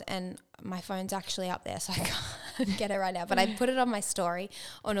it was, and my phone's actually up there, so I can't get it right now. But I put it on my story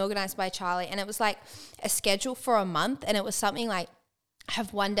on Organised by Charlie, and it was like a schedule for a month, and it was something like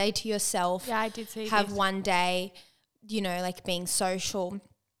have one day to yourself. Yeah, I did see Have this. one day, you know, like being social.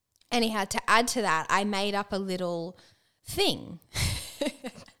 Anyhow, to add to that, I made up a little thing.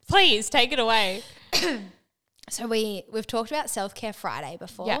 Please take it away. So we've talked about Self-Care Friday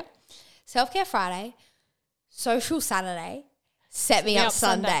before. Yeah. Self-Care Friday, Social Saturday, Set Me Up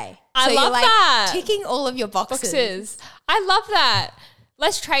Sunday. I so love you're like that. ticking all of your boxes. I love that.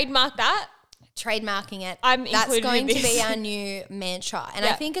 Let's trademark that. Trademarking it. I'm That's included going in to this. be our new mantra. And I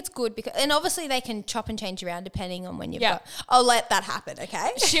Yeah. think it's good because, and obviously they can chop and change around depending on when you've Yeah. got, I'll let that happen,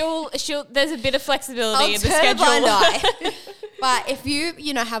 okay? She'll there's a bit of flexibility I'll in the turn a schedule. blind eye. But if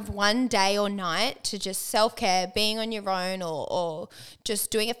you know, have one day or night to just self-care, being on your own or just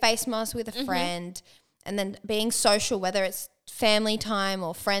doing a face mask with a Mm-hmm. friend, and then being social, whether it's family time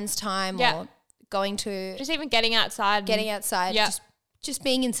or friends time Yeah. or going to Just even getting outside. getting outside, Yeah. just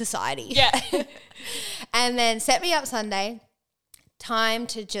being in society. Yeah. And then Set Me Up Sunday, time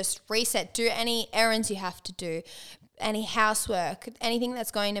to just reset, do any errands you have to do, any housework, anything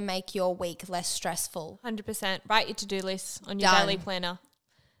that's going to make your week less stressful. 100%. Write your to-do list on your Done. daily planner.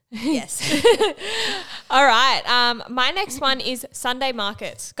 Yes. All right. My next one is Sunday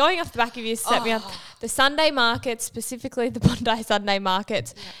markets. Going off the back of you, set me up. The Sunday markets, specifically the Bondi Sunday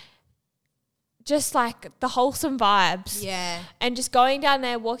markets, just like the wholesome vibes. Yeah. And just going down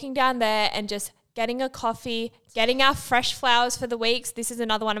there, walking down there and just getting a coffee, getting our fresh flowers for the weeks. This is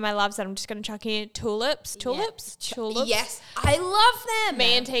another one of my loves that I'm just going to chuck in. Tulips. Tulips? Tulips. Yes. I love them.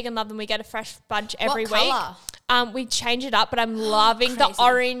 Me and Tegan love them. We get a fresh bunch every What week. colour? We change it up, but I'm loving the Crazy.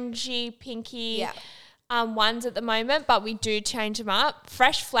 orangey, pinky ones at the moment, but we do change them up.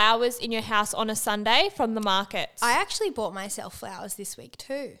 Fresh flowers in your house on a Sunday from the markets. I actually bought myself flowers this week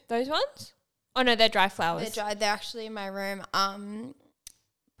too. Those ones? Oh, no, they're dry flowers. They're dried. They're actually in my room.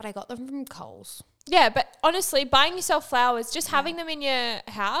 But I got them from Coles. Yeah, but honestly, buying yourself flowers, just having them in your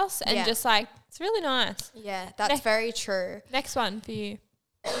house and Yeah. just like, it's really nice. Yeah, that's very true. Next one for you.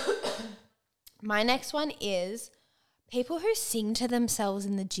 My next one is people who sing to themselves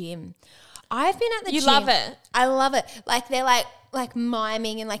in the gym. I've been at the You gym. love it. I love it. Like they're like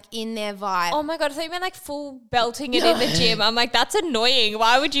miming and like in their vibe. Oh my God, I thought you meant like full belting it in the gym. I'm like, that's annoying.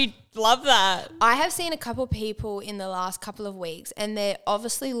 Why would you love that? I have seen a couple people in the last couple of weeks and they're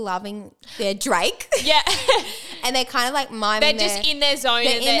obviously loving their Drake. Yeah. And they're kind of like miming. They're just in their zone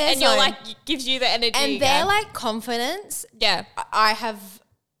they're in their and you're zone. like, gives you the energy. and you their go. like confidence. yeah. I have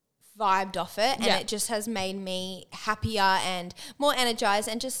vibed off it and Yeah. it just has made me happier and more energized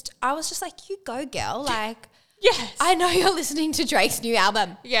and just I was just like, you go girl, like Yes. I know you're listening to Drake's new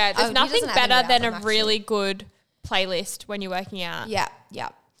album. Yeah, there's He nothing doesn't have a better new than album, a actually. really good playlist when you're working out. Yeah.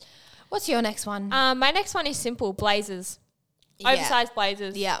 What's your next one? My next one is simple, blazers. Oversized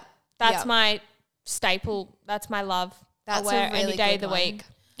blazers. Yeah. That's Yeah. my staple. That's my love. That's I wear a really any day of good the one. week.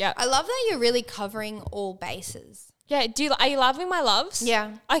 Yeah. I love that you're really covering all bases. Yeah. Are you loving my loves?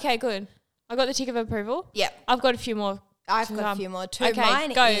 Yeah. Okay, good. I got the tick of approval. Yep. I've got a few more. I've got a few more too. Okay,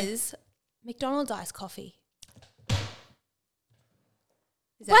 Mine go. is McDonald's iced coffee.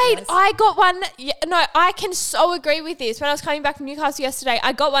 Is that Wait, yours? I got one. Yeah, no, I can so agree with this. When I was coming back from Newcastle yesterday,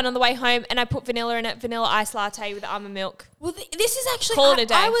 I got one on the way home and I put vanilla in it, vanilla iced latte with almond milk. Well, this is actually. Call it a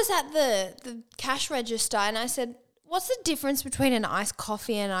day. I was at the cash register and I said, "What's the difference between an iced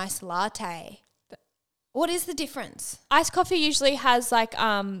coffee and an iced latte? What is the difference?" Iced coffee usually has like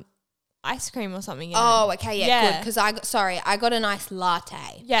ice cream or something in it. Oh, okay, yeah, Yeah. good. Because I got an iced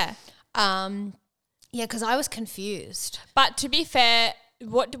latte. Yeah. Yeah, because I was confused. But to be fair,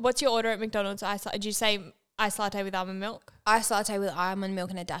 what's your order at McDonald's? Did you say iced latte with almond milk? Iced latte with almond milk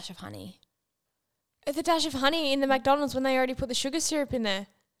and a dash of honey. With a dash of honey in the McDonald's when they already put the sugar syrup in there.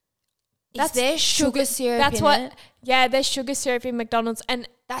 Is there sugar syrup That's in what. it? Yeah, there's sugar syrup in McDonald's, and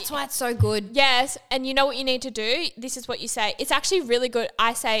That's why it's so good. yes, and you know what you need to do? This is what you say. It's actually really good.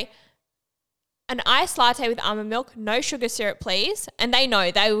 I say an iced latte with almond milk, no sugar syrup, please. And they know.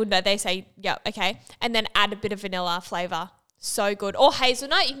 They would know. They say, yeah, okay. And then add a bit of vanilla flavour. So good. Or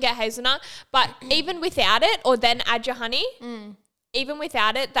hazelnut. You can get hazelnut. But even without it, or then add your honey, even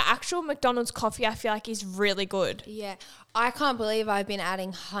without it, the actual McDonald's coffee I feel like is really good. Yeah. I can't believe I've been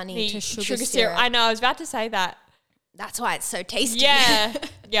adding honey to sugar, syrup. syrup. I know. I was about to say that. That's why it's so tasty. Yeah.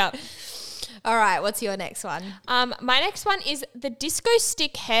 Yeah. All right, what's your next one? My next one is the Disco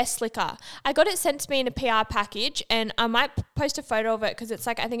Stick Hair Slicker. I got it sent to me in a PR package, and I might post a photo of it because it's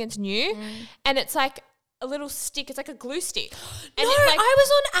like, I think it's new, and it's like a little stick. It's like a glue stick. And I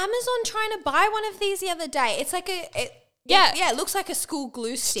was on Amazon trying to buy one of these the other day. It's like it looks like a school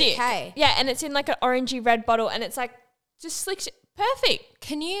glue stick. Hey, yeah, and it's in like an orangey red bottle, and it's like just slicks perfect.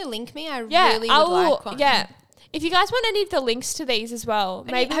 Can you link me? I really would like one. Yeah. If you guys want any of the links to these as well,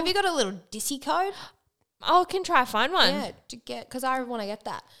 maybe have you got a little Dissy code? I can try find one. Yeah, to get, because I want to get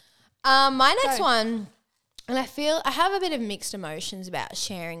that. My next one, and I have a bit of mixed emotions about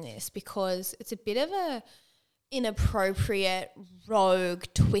sharing this because it's a bit of a inappropriate, rogue,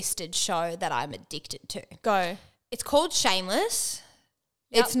 twisted show that I'm addicted to. Go. It's called Shameless.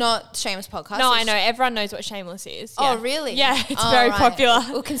 Yep. It's not Shameless Podcast. No, I know. Everyone knows what Shameless is. Yeah. Oh, really? Yeah, it's very popular.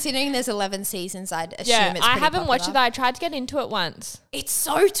 Well, considering there's 11 seasons, I'd assume it's pretty I haven't popular. watched it though. I tried to get into it once. It's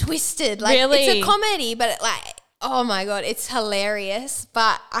so twisted. Like, really? It's a comedy, but oh my God, it's hilarious.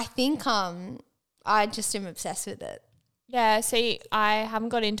 But I think I just am obsessed with it. Yeah, see, I haven't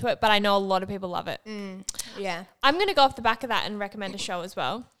got into it, but I know a lot of people love it. Yeah. I'm going to go off the back of that and recommend a show as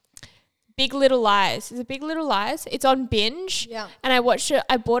well. Big Little Lies. Is it Big Little Lies? It's on Binge. Yeah. And I watched it.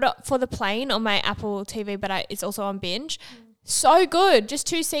 I bought it for the plane on my Apple TV, but it's also on Binge. So good. Just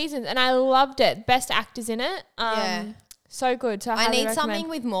 2 seasons. And I loved it. Best actors in it. So good. So I need recommend. something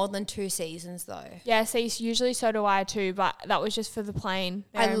with more than 2 seasons though. Yeah, see, usually so do I too, but that was just for the plane.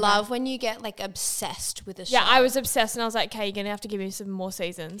 I love when you get like obsessed with a show. Yeah, I was obsessed and I was like, okay, you're going to have to give me some more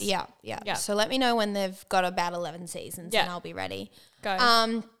seasons. Yeah. So let me know when they've got about 11 seasons and I'll be ready.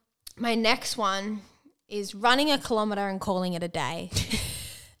 Go. My next one is running a kilometre and calling it a day.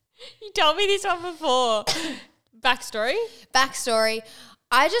 You told me this one before. Backstory.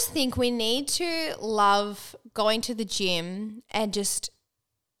 I just think we need to love going to the gym and just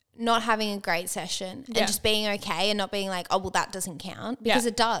not having a great session and just being okay and not being like, oh, well, that doesn't count, because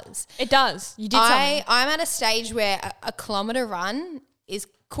it does. It does. You did something. I'm at a stage where a kilometre run is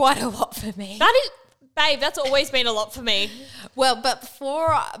quite a lot for me. That is... Babe, that's always been a lot for me. Well, but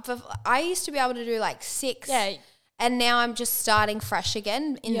before I used to be able to do like 6. Yeah. And now I'm just starting fresh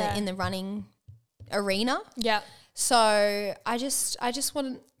again in the running arena. Yeah. So I just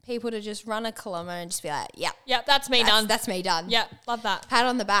want people to just run a kilometre and just be like, yeah. Yeah, that's me done. That's me done. Yeah, love that. Pat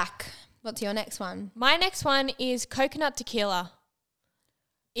on the back. What's your next one? My next one is coconut tequila.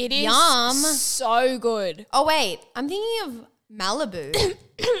 It is Yum. So good. Oh, wait. I'm thinking of Malibu.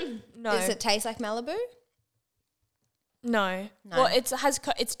 No. Does it taste like Malibu? No. Well,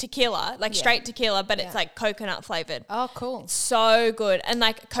 it's tequila, like straight tequila, but it's like coconut flavored. Oh, cool. So good. And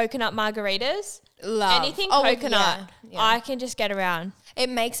like coconut margaritas. Love. Anything coconut, I can just get around. It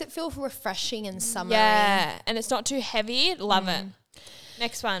makes it feel refreshing and summery. Yeah. And it's not too heavy. Love it.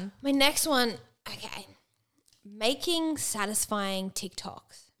 Next one. My next one, okay. Making satisfying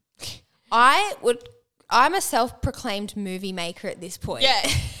TikToks. I'm a self-proclaimed movie maker at this point. Yeah.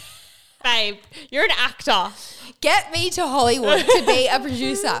 Babe, you're an actor. Get me to Hollywood to be a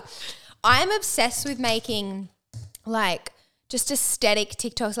producer. I'm obsessed with making like just aesthetic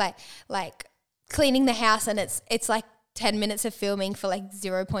TikToks, like cleaning the house, and it's like 10 minutes of filming for like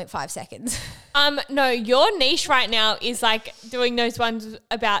 0.5 seconds. No, your niche right now is like doing those ones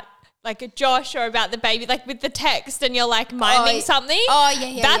about like a Josh or about the baby, like with the text, and you're like miming something. Oh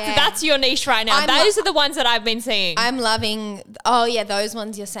yeah. That's your niche right now. Those are the ones that I've been seeing. I'm loving. Oh yeah, those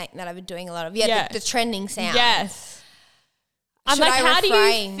ones you're saying that I've been doing a lot of. Yeah, the trending sound. Yes. I'm like, how do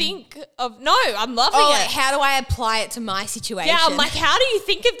you think of? No, I'm loving it. Like, how do I apply it to my situation? Yeah, I'm like, how do you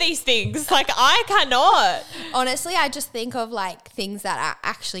think of these things? Like, I cannot. Honestly, I just think of like things that are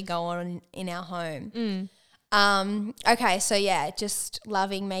actually go on in our home. Okay, so yeah, just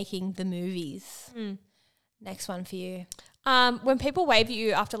loving making the movies. Next one for you. When people wave at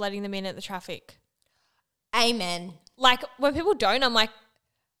you after letting them in at the traffic. Amen. Like, when people don't, I'm like,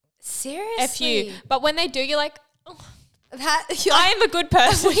 seriously? F you. But when they do, you're like, oh, I am a good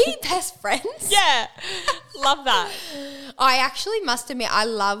person. Are we best friends? Yeah. Love that. I actually must admit, I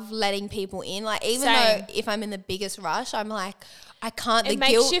love letting people in. Like, even though if I'm in the biggest rush, I'm like, I can't. It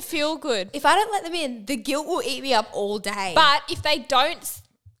makes you feel good. If I don't let them in, the guilt will eat me up all day. But if they don't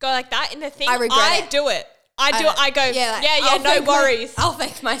go like that in the thing, I do it. I go, yeah, no worries. I'll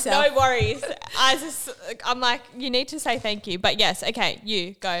thank myself. No worries. I'm like, you need to say thank you. But yes, okay,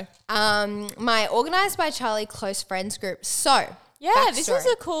 you go. My Organised by Charlie close friends group. So, this was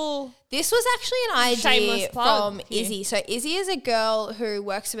a cool. This was actually an idea from Izzy. So Izzy is a girl who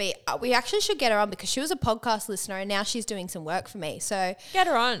works for me. We actually should get her on because she was a podcast listener and now she's doing some work for me. So get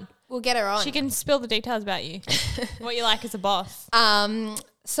her on. We'll get her on. She can spill the details about you, what you like as a boss.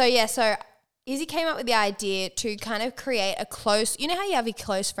 So Izzy came up with the idea to kind of create a close, you know how you have your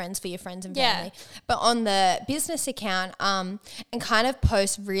close friends for your friends and family, but on the business account, and kind of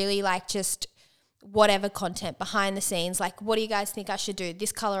post really like just whatever content behind the scenes, like what do you guys think I should do,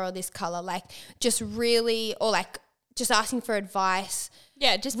 this color or this color, like just really, or like just asking for advice.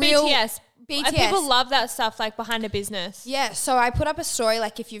 Yeah, just real BTS. And people love that stuff, like behind a business. Yeah, so I put up a story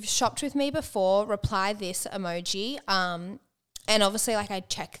like, if you've shopped with me before, reply this emoji. And obviously, like, I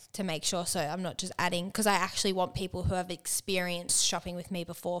check to make sure, so I'm not just adding, because I actually want people who have experienced shopping with me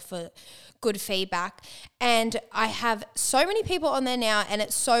before for good feedback. And I have so many people on there now, and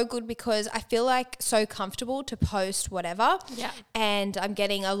it's so good because I feel like so comfortable to post whatever. Yeah. And I'm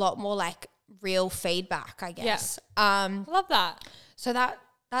getting a lot more like real feedback, I guess. Love that. So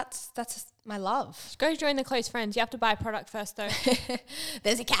that's my love. Go join the close friends. You have to buy a product first, though.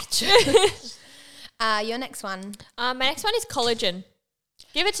 There's a catch. Your next one. My next one is collagen.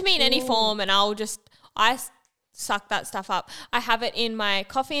 Give it to me in any form and I suck that stuff up. I have it in my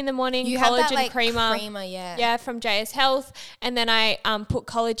coffee in the morning, you collagen have that, like, creamer. Yeah. Yeah, from JS Health. And then I put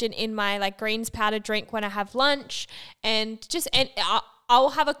collagen in my like greens powder drink when I have lunch. And I'll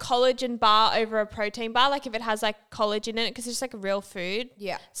have a collagen bar over a protein bar, like if it has like collagen in it, because it's just like a real food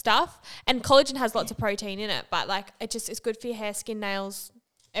stuff. And collagen has lots of protein in it, but like it's good for your hair, skin, nails,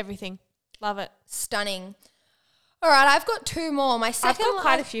 everything. Love it. Stunning. All right, I've got two more. My second I've got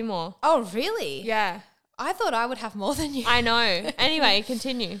quite a few more. Oh, really? Yeah. I thought I would have more than you. I know. Anyway,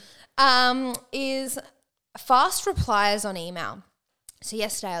 continue. Is fast replies on email. So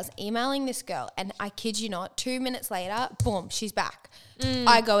yesterday I was emailing this girl and I kid you not, 2 minutes later, boom, she's back.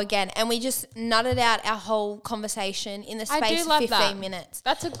 I go again. And we just nutted out our whole conversation in the space of 15 minutes.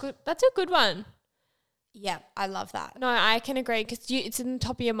 That's a good one. Yeah, I love that. No, I can agree because it's in the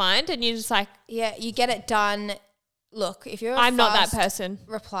top of your mind and you're just like... Yeah, you get it done. Look, if you're I'm not that person.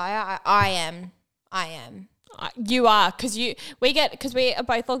 Replier, I am. You are, because we are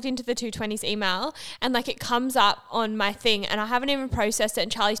both logged into the 220s email and like it comes up on my thing and I haven't even processed it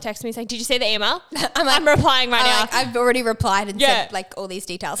and Charlie's texted me saying, did you see the email? I'm replying right now. I've already replied and said like all these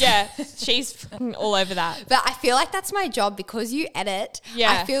details. Yeah, she's all over that. But I feel like that's my job because you edit.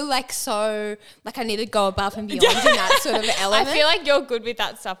 Yeah. I feel like so, like I need to go above and beyond in that sort of element. I feel like you're good with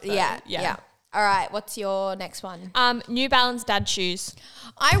that stuff though. Yeah. All right, what's your next one? New Balance dad shoes.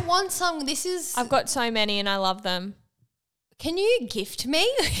 I want some. I've got so many and I love them. Can you gift me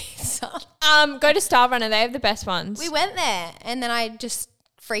some? Go to Star Runner. They have the best ones. We went there and then I just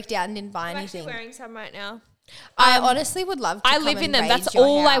freaked out and didn't buy anything. I'm actually wearing some right now. I honestly would love to I live in them. That's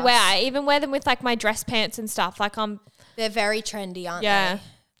all I wear. I even wear them with like my dress pants and stuff. Like They're very trendy, aren't they? Yeah.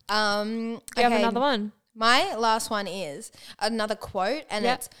 Do you have another one? My last one is another quote and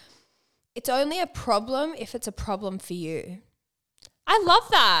it's only a problem if it's a problem for you. I love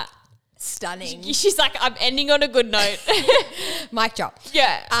that. Stunning. She's like, I'm ending on a good note. Mic drop.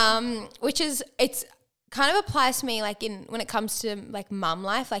 Yeah. Which is, it's kind of applies to me like when it comes to like mum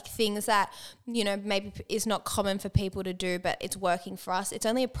life, like things that, you know, maybe is not common for people to do, but it's working for us. It's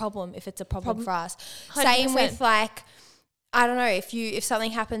only a problem if it's a problem for us. 100%. Same with like, I don't know, if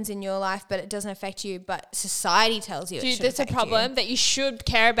something happens in your life but it doesn't affect you, but society tells you it should affect you. That's a problem that you should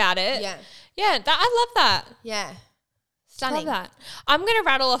care about it. Yeah. Yeah, I love that. Yeah. Stunning. Love that. I'm going to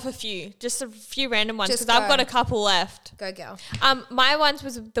rattle off just a few random ones because I've got a couple left. Go, girl. My ones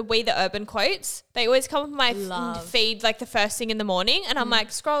was the We the Urban quotes. They always come up on my feed like the first thing in the morning and I'm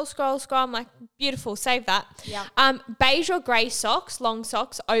like, scroll. I'm like, beautiful, save that. Yeah. Beige or grey socks, long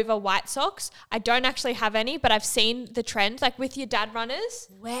socks over white socks. I don't actually have any, but I've seen the trend like with your dad runners.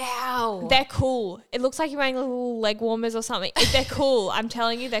 Wow. They're cool. It looks like you're wearing little leg warmers or something. They're cool. I'm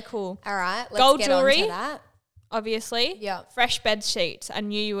telling you, they're cool. All right. Let's Gold get jewelry. on to that. Obviously. Yeah. Fresh bed sheets. I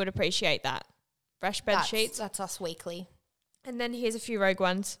knew you would appreciate that. Fresh bed sheets. That's us weekly. And then here's a few rogue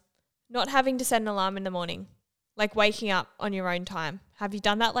ones. Not having to set an alarm in the morning. Like waking up on your own time. Have you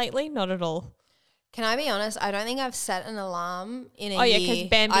done that lately? Not at all. Can I be honest? I don't think I've set an alarm in a year. Oh, yeah, because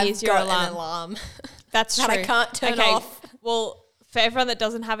Bambi is your alarm. An alarm. That's true. That I can't turn off. Well, for everyone that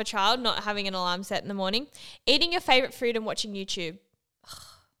doesn't have a child, not having an alarm set in the morning. Eating your favourite food and watching YouTube.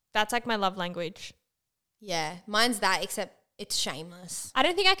 That's like my love language. Yeah, mine's that, except it's shameless. I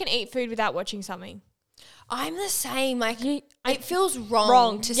don't think I can eat food without watching something. I'm the same. Like, it feels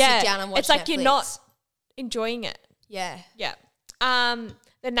wrong to sit down and watch Netflix. It's like you're not enjoying it. Yeah. Yeah.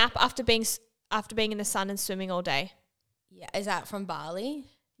 The nap after being in the sun and swimming all day. Yeah. Is that from Bali?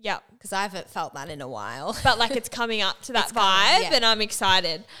 Yeah. Because I haven't felt that in a while. But like it's coming up to that vibe and I'm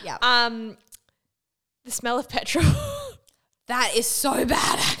excited. Yeah. The smell of petrol. That is so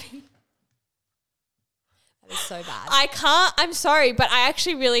bad. It's so bad. I can't. I'm sorry, but I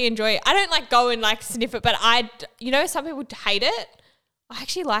actually really enjoy it. I don't like go and like sniff it, but some people hate it. I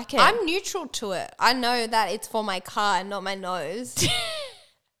actually like it. I'm neutral to it. I know that it's for my car and not my nose.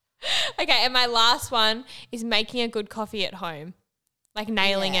 Okay, and my last one is making a good coffee at home, like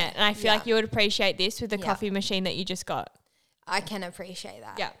nailing it. And I feel like you would appreciate this with the coffee machine that you just got. I can appreciate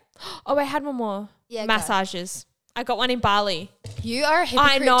that. Yeah. Oh, I had one more. Yeah, massages. I got one in Bali. You are a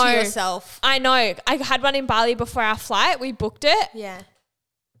hypocrite to yourself. I know. I had one in Bali before our flight. We booked it. Yeah.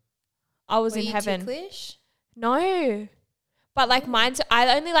 I was Were in you heaven. ticklish? No. But like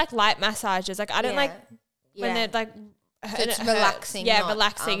I only like light massages. Like I don't like when they're like so it's relaxing. Yeah,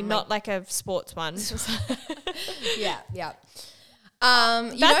 relaxing, not like a sports one. Yeah.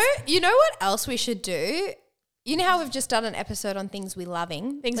 You know what else we should do? You know how we've just done an episode on things we're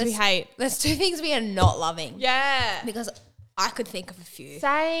loving? Things we hate. Let's do things we are not loving. Yeah. Because I could think of a few.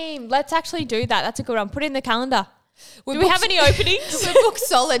 Same. Let's actually do that. That's a good one. Put it in the calendar. Do we have any openings? We're booked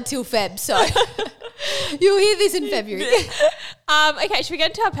solid till Feb, so you'll hear this in February. Okay, should we get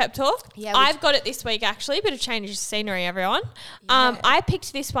into our pep talk? Yeah, I've got it this week actually. Bit of change of scenery, everyone. I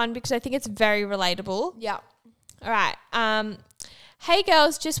picked this one because I think it's very relatable. Yeah. All right. Hey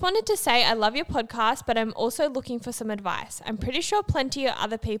girls, just wanted to say I love your podcast, but I'm also looking for some advice. I'm pretty sure plenty of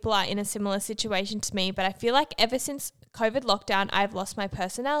other people are in a similar situation to me, but I feel like ever since COVID lockdown, I've lost my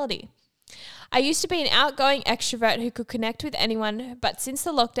personality. I used to be an outgoing extrovert who could connect with anyone, but since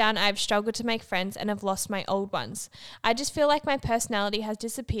the lockdown, I've struggled to make friends and have lost my old ones. I just feel like my personality has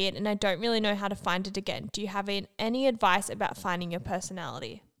disappeared and I don't really know how to find it again. Do you have any advice about finding your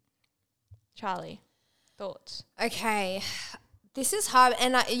personality? Charlie, thoughts? Okay. This is hard,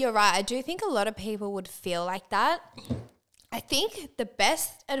 and you're right. I do think a lot of people would feel like that. I think the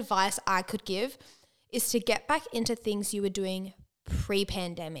best advice I could give is to get back into things you were doing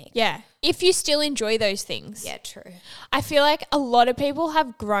pre-pandemic. Yeah. If you still enjoy those things. Yeah, true. I feel like a lot of people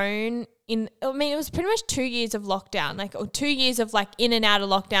have grown it was pretty much 2 years of lockdown, or 2 years of like in and out of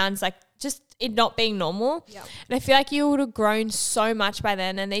lockdowns, like just it not being normal. Yep. And I feel like you would have grown so much by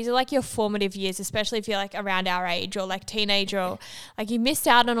then. And these are like your formative years, especially if you're like around our age or like teenager, or like you missed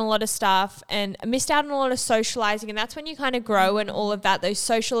out on a lot of stuff and missed out on a lot of socializing. And that's when you kind of grow and all of that, those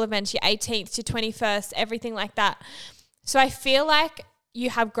social events, your 18th to 21st, everything like that. So I feel like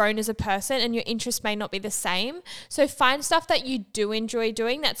you have grown as a person and your interests may not be the same. So find stuff that you do enjoy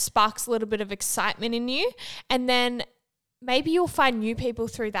doing that sparks a little bit of excitement in you. And then maybe you'll find new people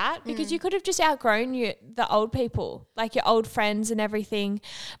through that, because you could have just outgrown the old people, like your old friends and everything.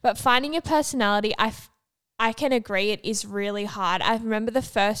 But finding your personality, I can agree it is really hard. I remember the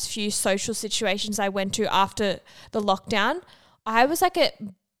first few social situations I went to after the lockdown, I was like a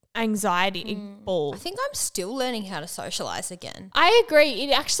anxiety ball. I think I'm still learning how to socialize again. I agree. It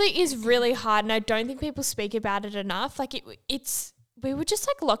actually is really hard, and I don't think people speak about it enough. Like we were just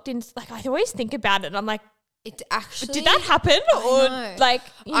like locked in. Like I always think about it, and I'm like, It actually did that happen? Or know. like,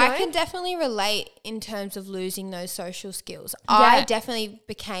 you know? I can definitely relate in terms of losing those social skills. Yeah. I definitely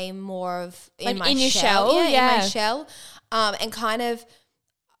became more of in your shell. In my shell. And kind of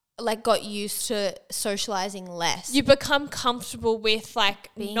like got used to socializing less. You become comfortable with like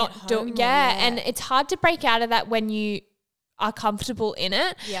being not doing. doing, and it's hard to break out of that when you are comfortable in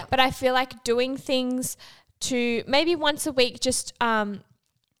it. Yeah. But I feel like doing things to maybe once a week, just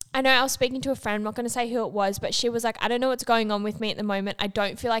I know I was speaking to a friend, I'm not going to say who it was, but she was like, I don't know what's going on with me at the moment. I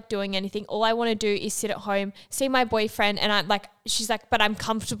don't feel like doing anything. All I want to do is sit at home, see my boyfriend. And I'm like, she's like, but I'm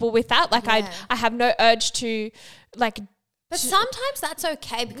comfortable with that. Like I have no urge to like. But sometimes that's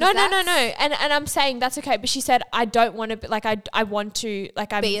okay. Because No. And I'm saying that's okay. But she said, I don't want to be like, I want to like,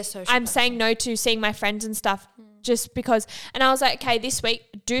 be a social I'm person. saying no to seeing my friends and stuff just because. And I was like, okay, this week,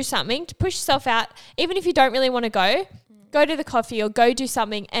 do something to push yourself out. Even if you don't really want to go to the coffee or go do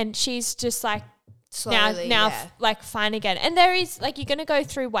something. And she's just like, slowly, now like fine again. And there is like, you're going to go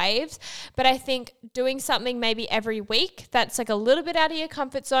through waves, but I think doing something maybe every week that's like a little bit out of your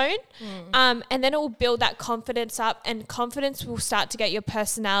comfort zone, and then it will build that confidence up, and confidence will start to get your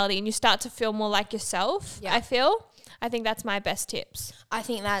personality and you start to feel more like yourself. I think that's my best tips. I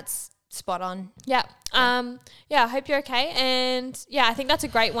think that's spot on. Yeah. I hope you're okay. And yeah, I think that's a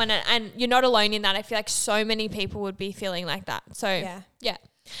great one. And you're not alone in that. I feel like so many people would be feeling like that. So yeah.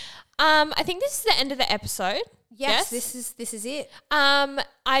 I think this is the end of the episode. Yes. This is it.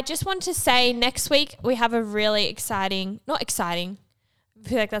 I just want to say next week we have a really not exciting. I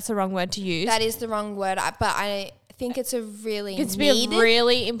feel like that's the wrong word to use. That is the wrong word, but I think it's a really It's be a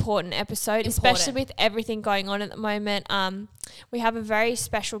really important episode, especially with everything going on at the moment. We have a very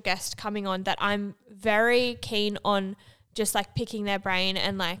special guest coming on that I'm very keen on just like picking their brain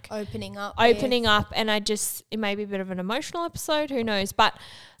and like opening up. And it may be a bit of an emotional episode, who knows, but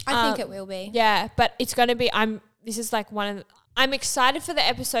I think it will be. Yeah, but it's going to be, I'm excited for the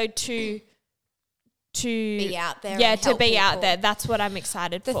episode to be out there. Yeah, to be out there. That's what I'm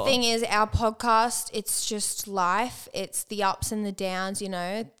excited for. The thing is, our podcast, it's just life. It's the ups and the downs, you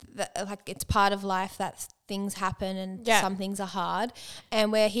know, like it's part of life that things happen and some things are hard. And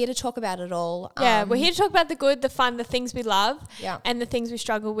we're here to talk about it all. Yeah, we're here to talk about the good, the fun, the things we love and the things we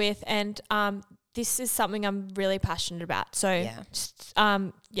struggle with. And this is something I'm really passionate about. So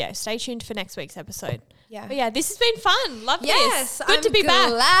stay tuned for next week's episode. Yeah. But yeah, this has been fun. Love this. Good to be back.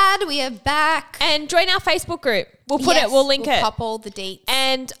 Glad we are back. And join our Facebook group. We'll link it. Pop all the deets.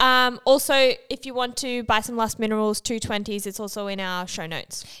 And also, if you want to buy some Lust Minerals 220s, it's also in our show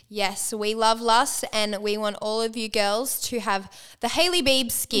notes. Yes, we love Lust and we want all of you girls to have the Hailey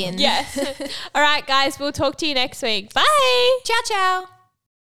Beebs skin. Yes. All right, guys, we'll talk to you next week. Bye. Ciao, ciao.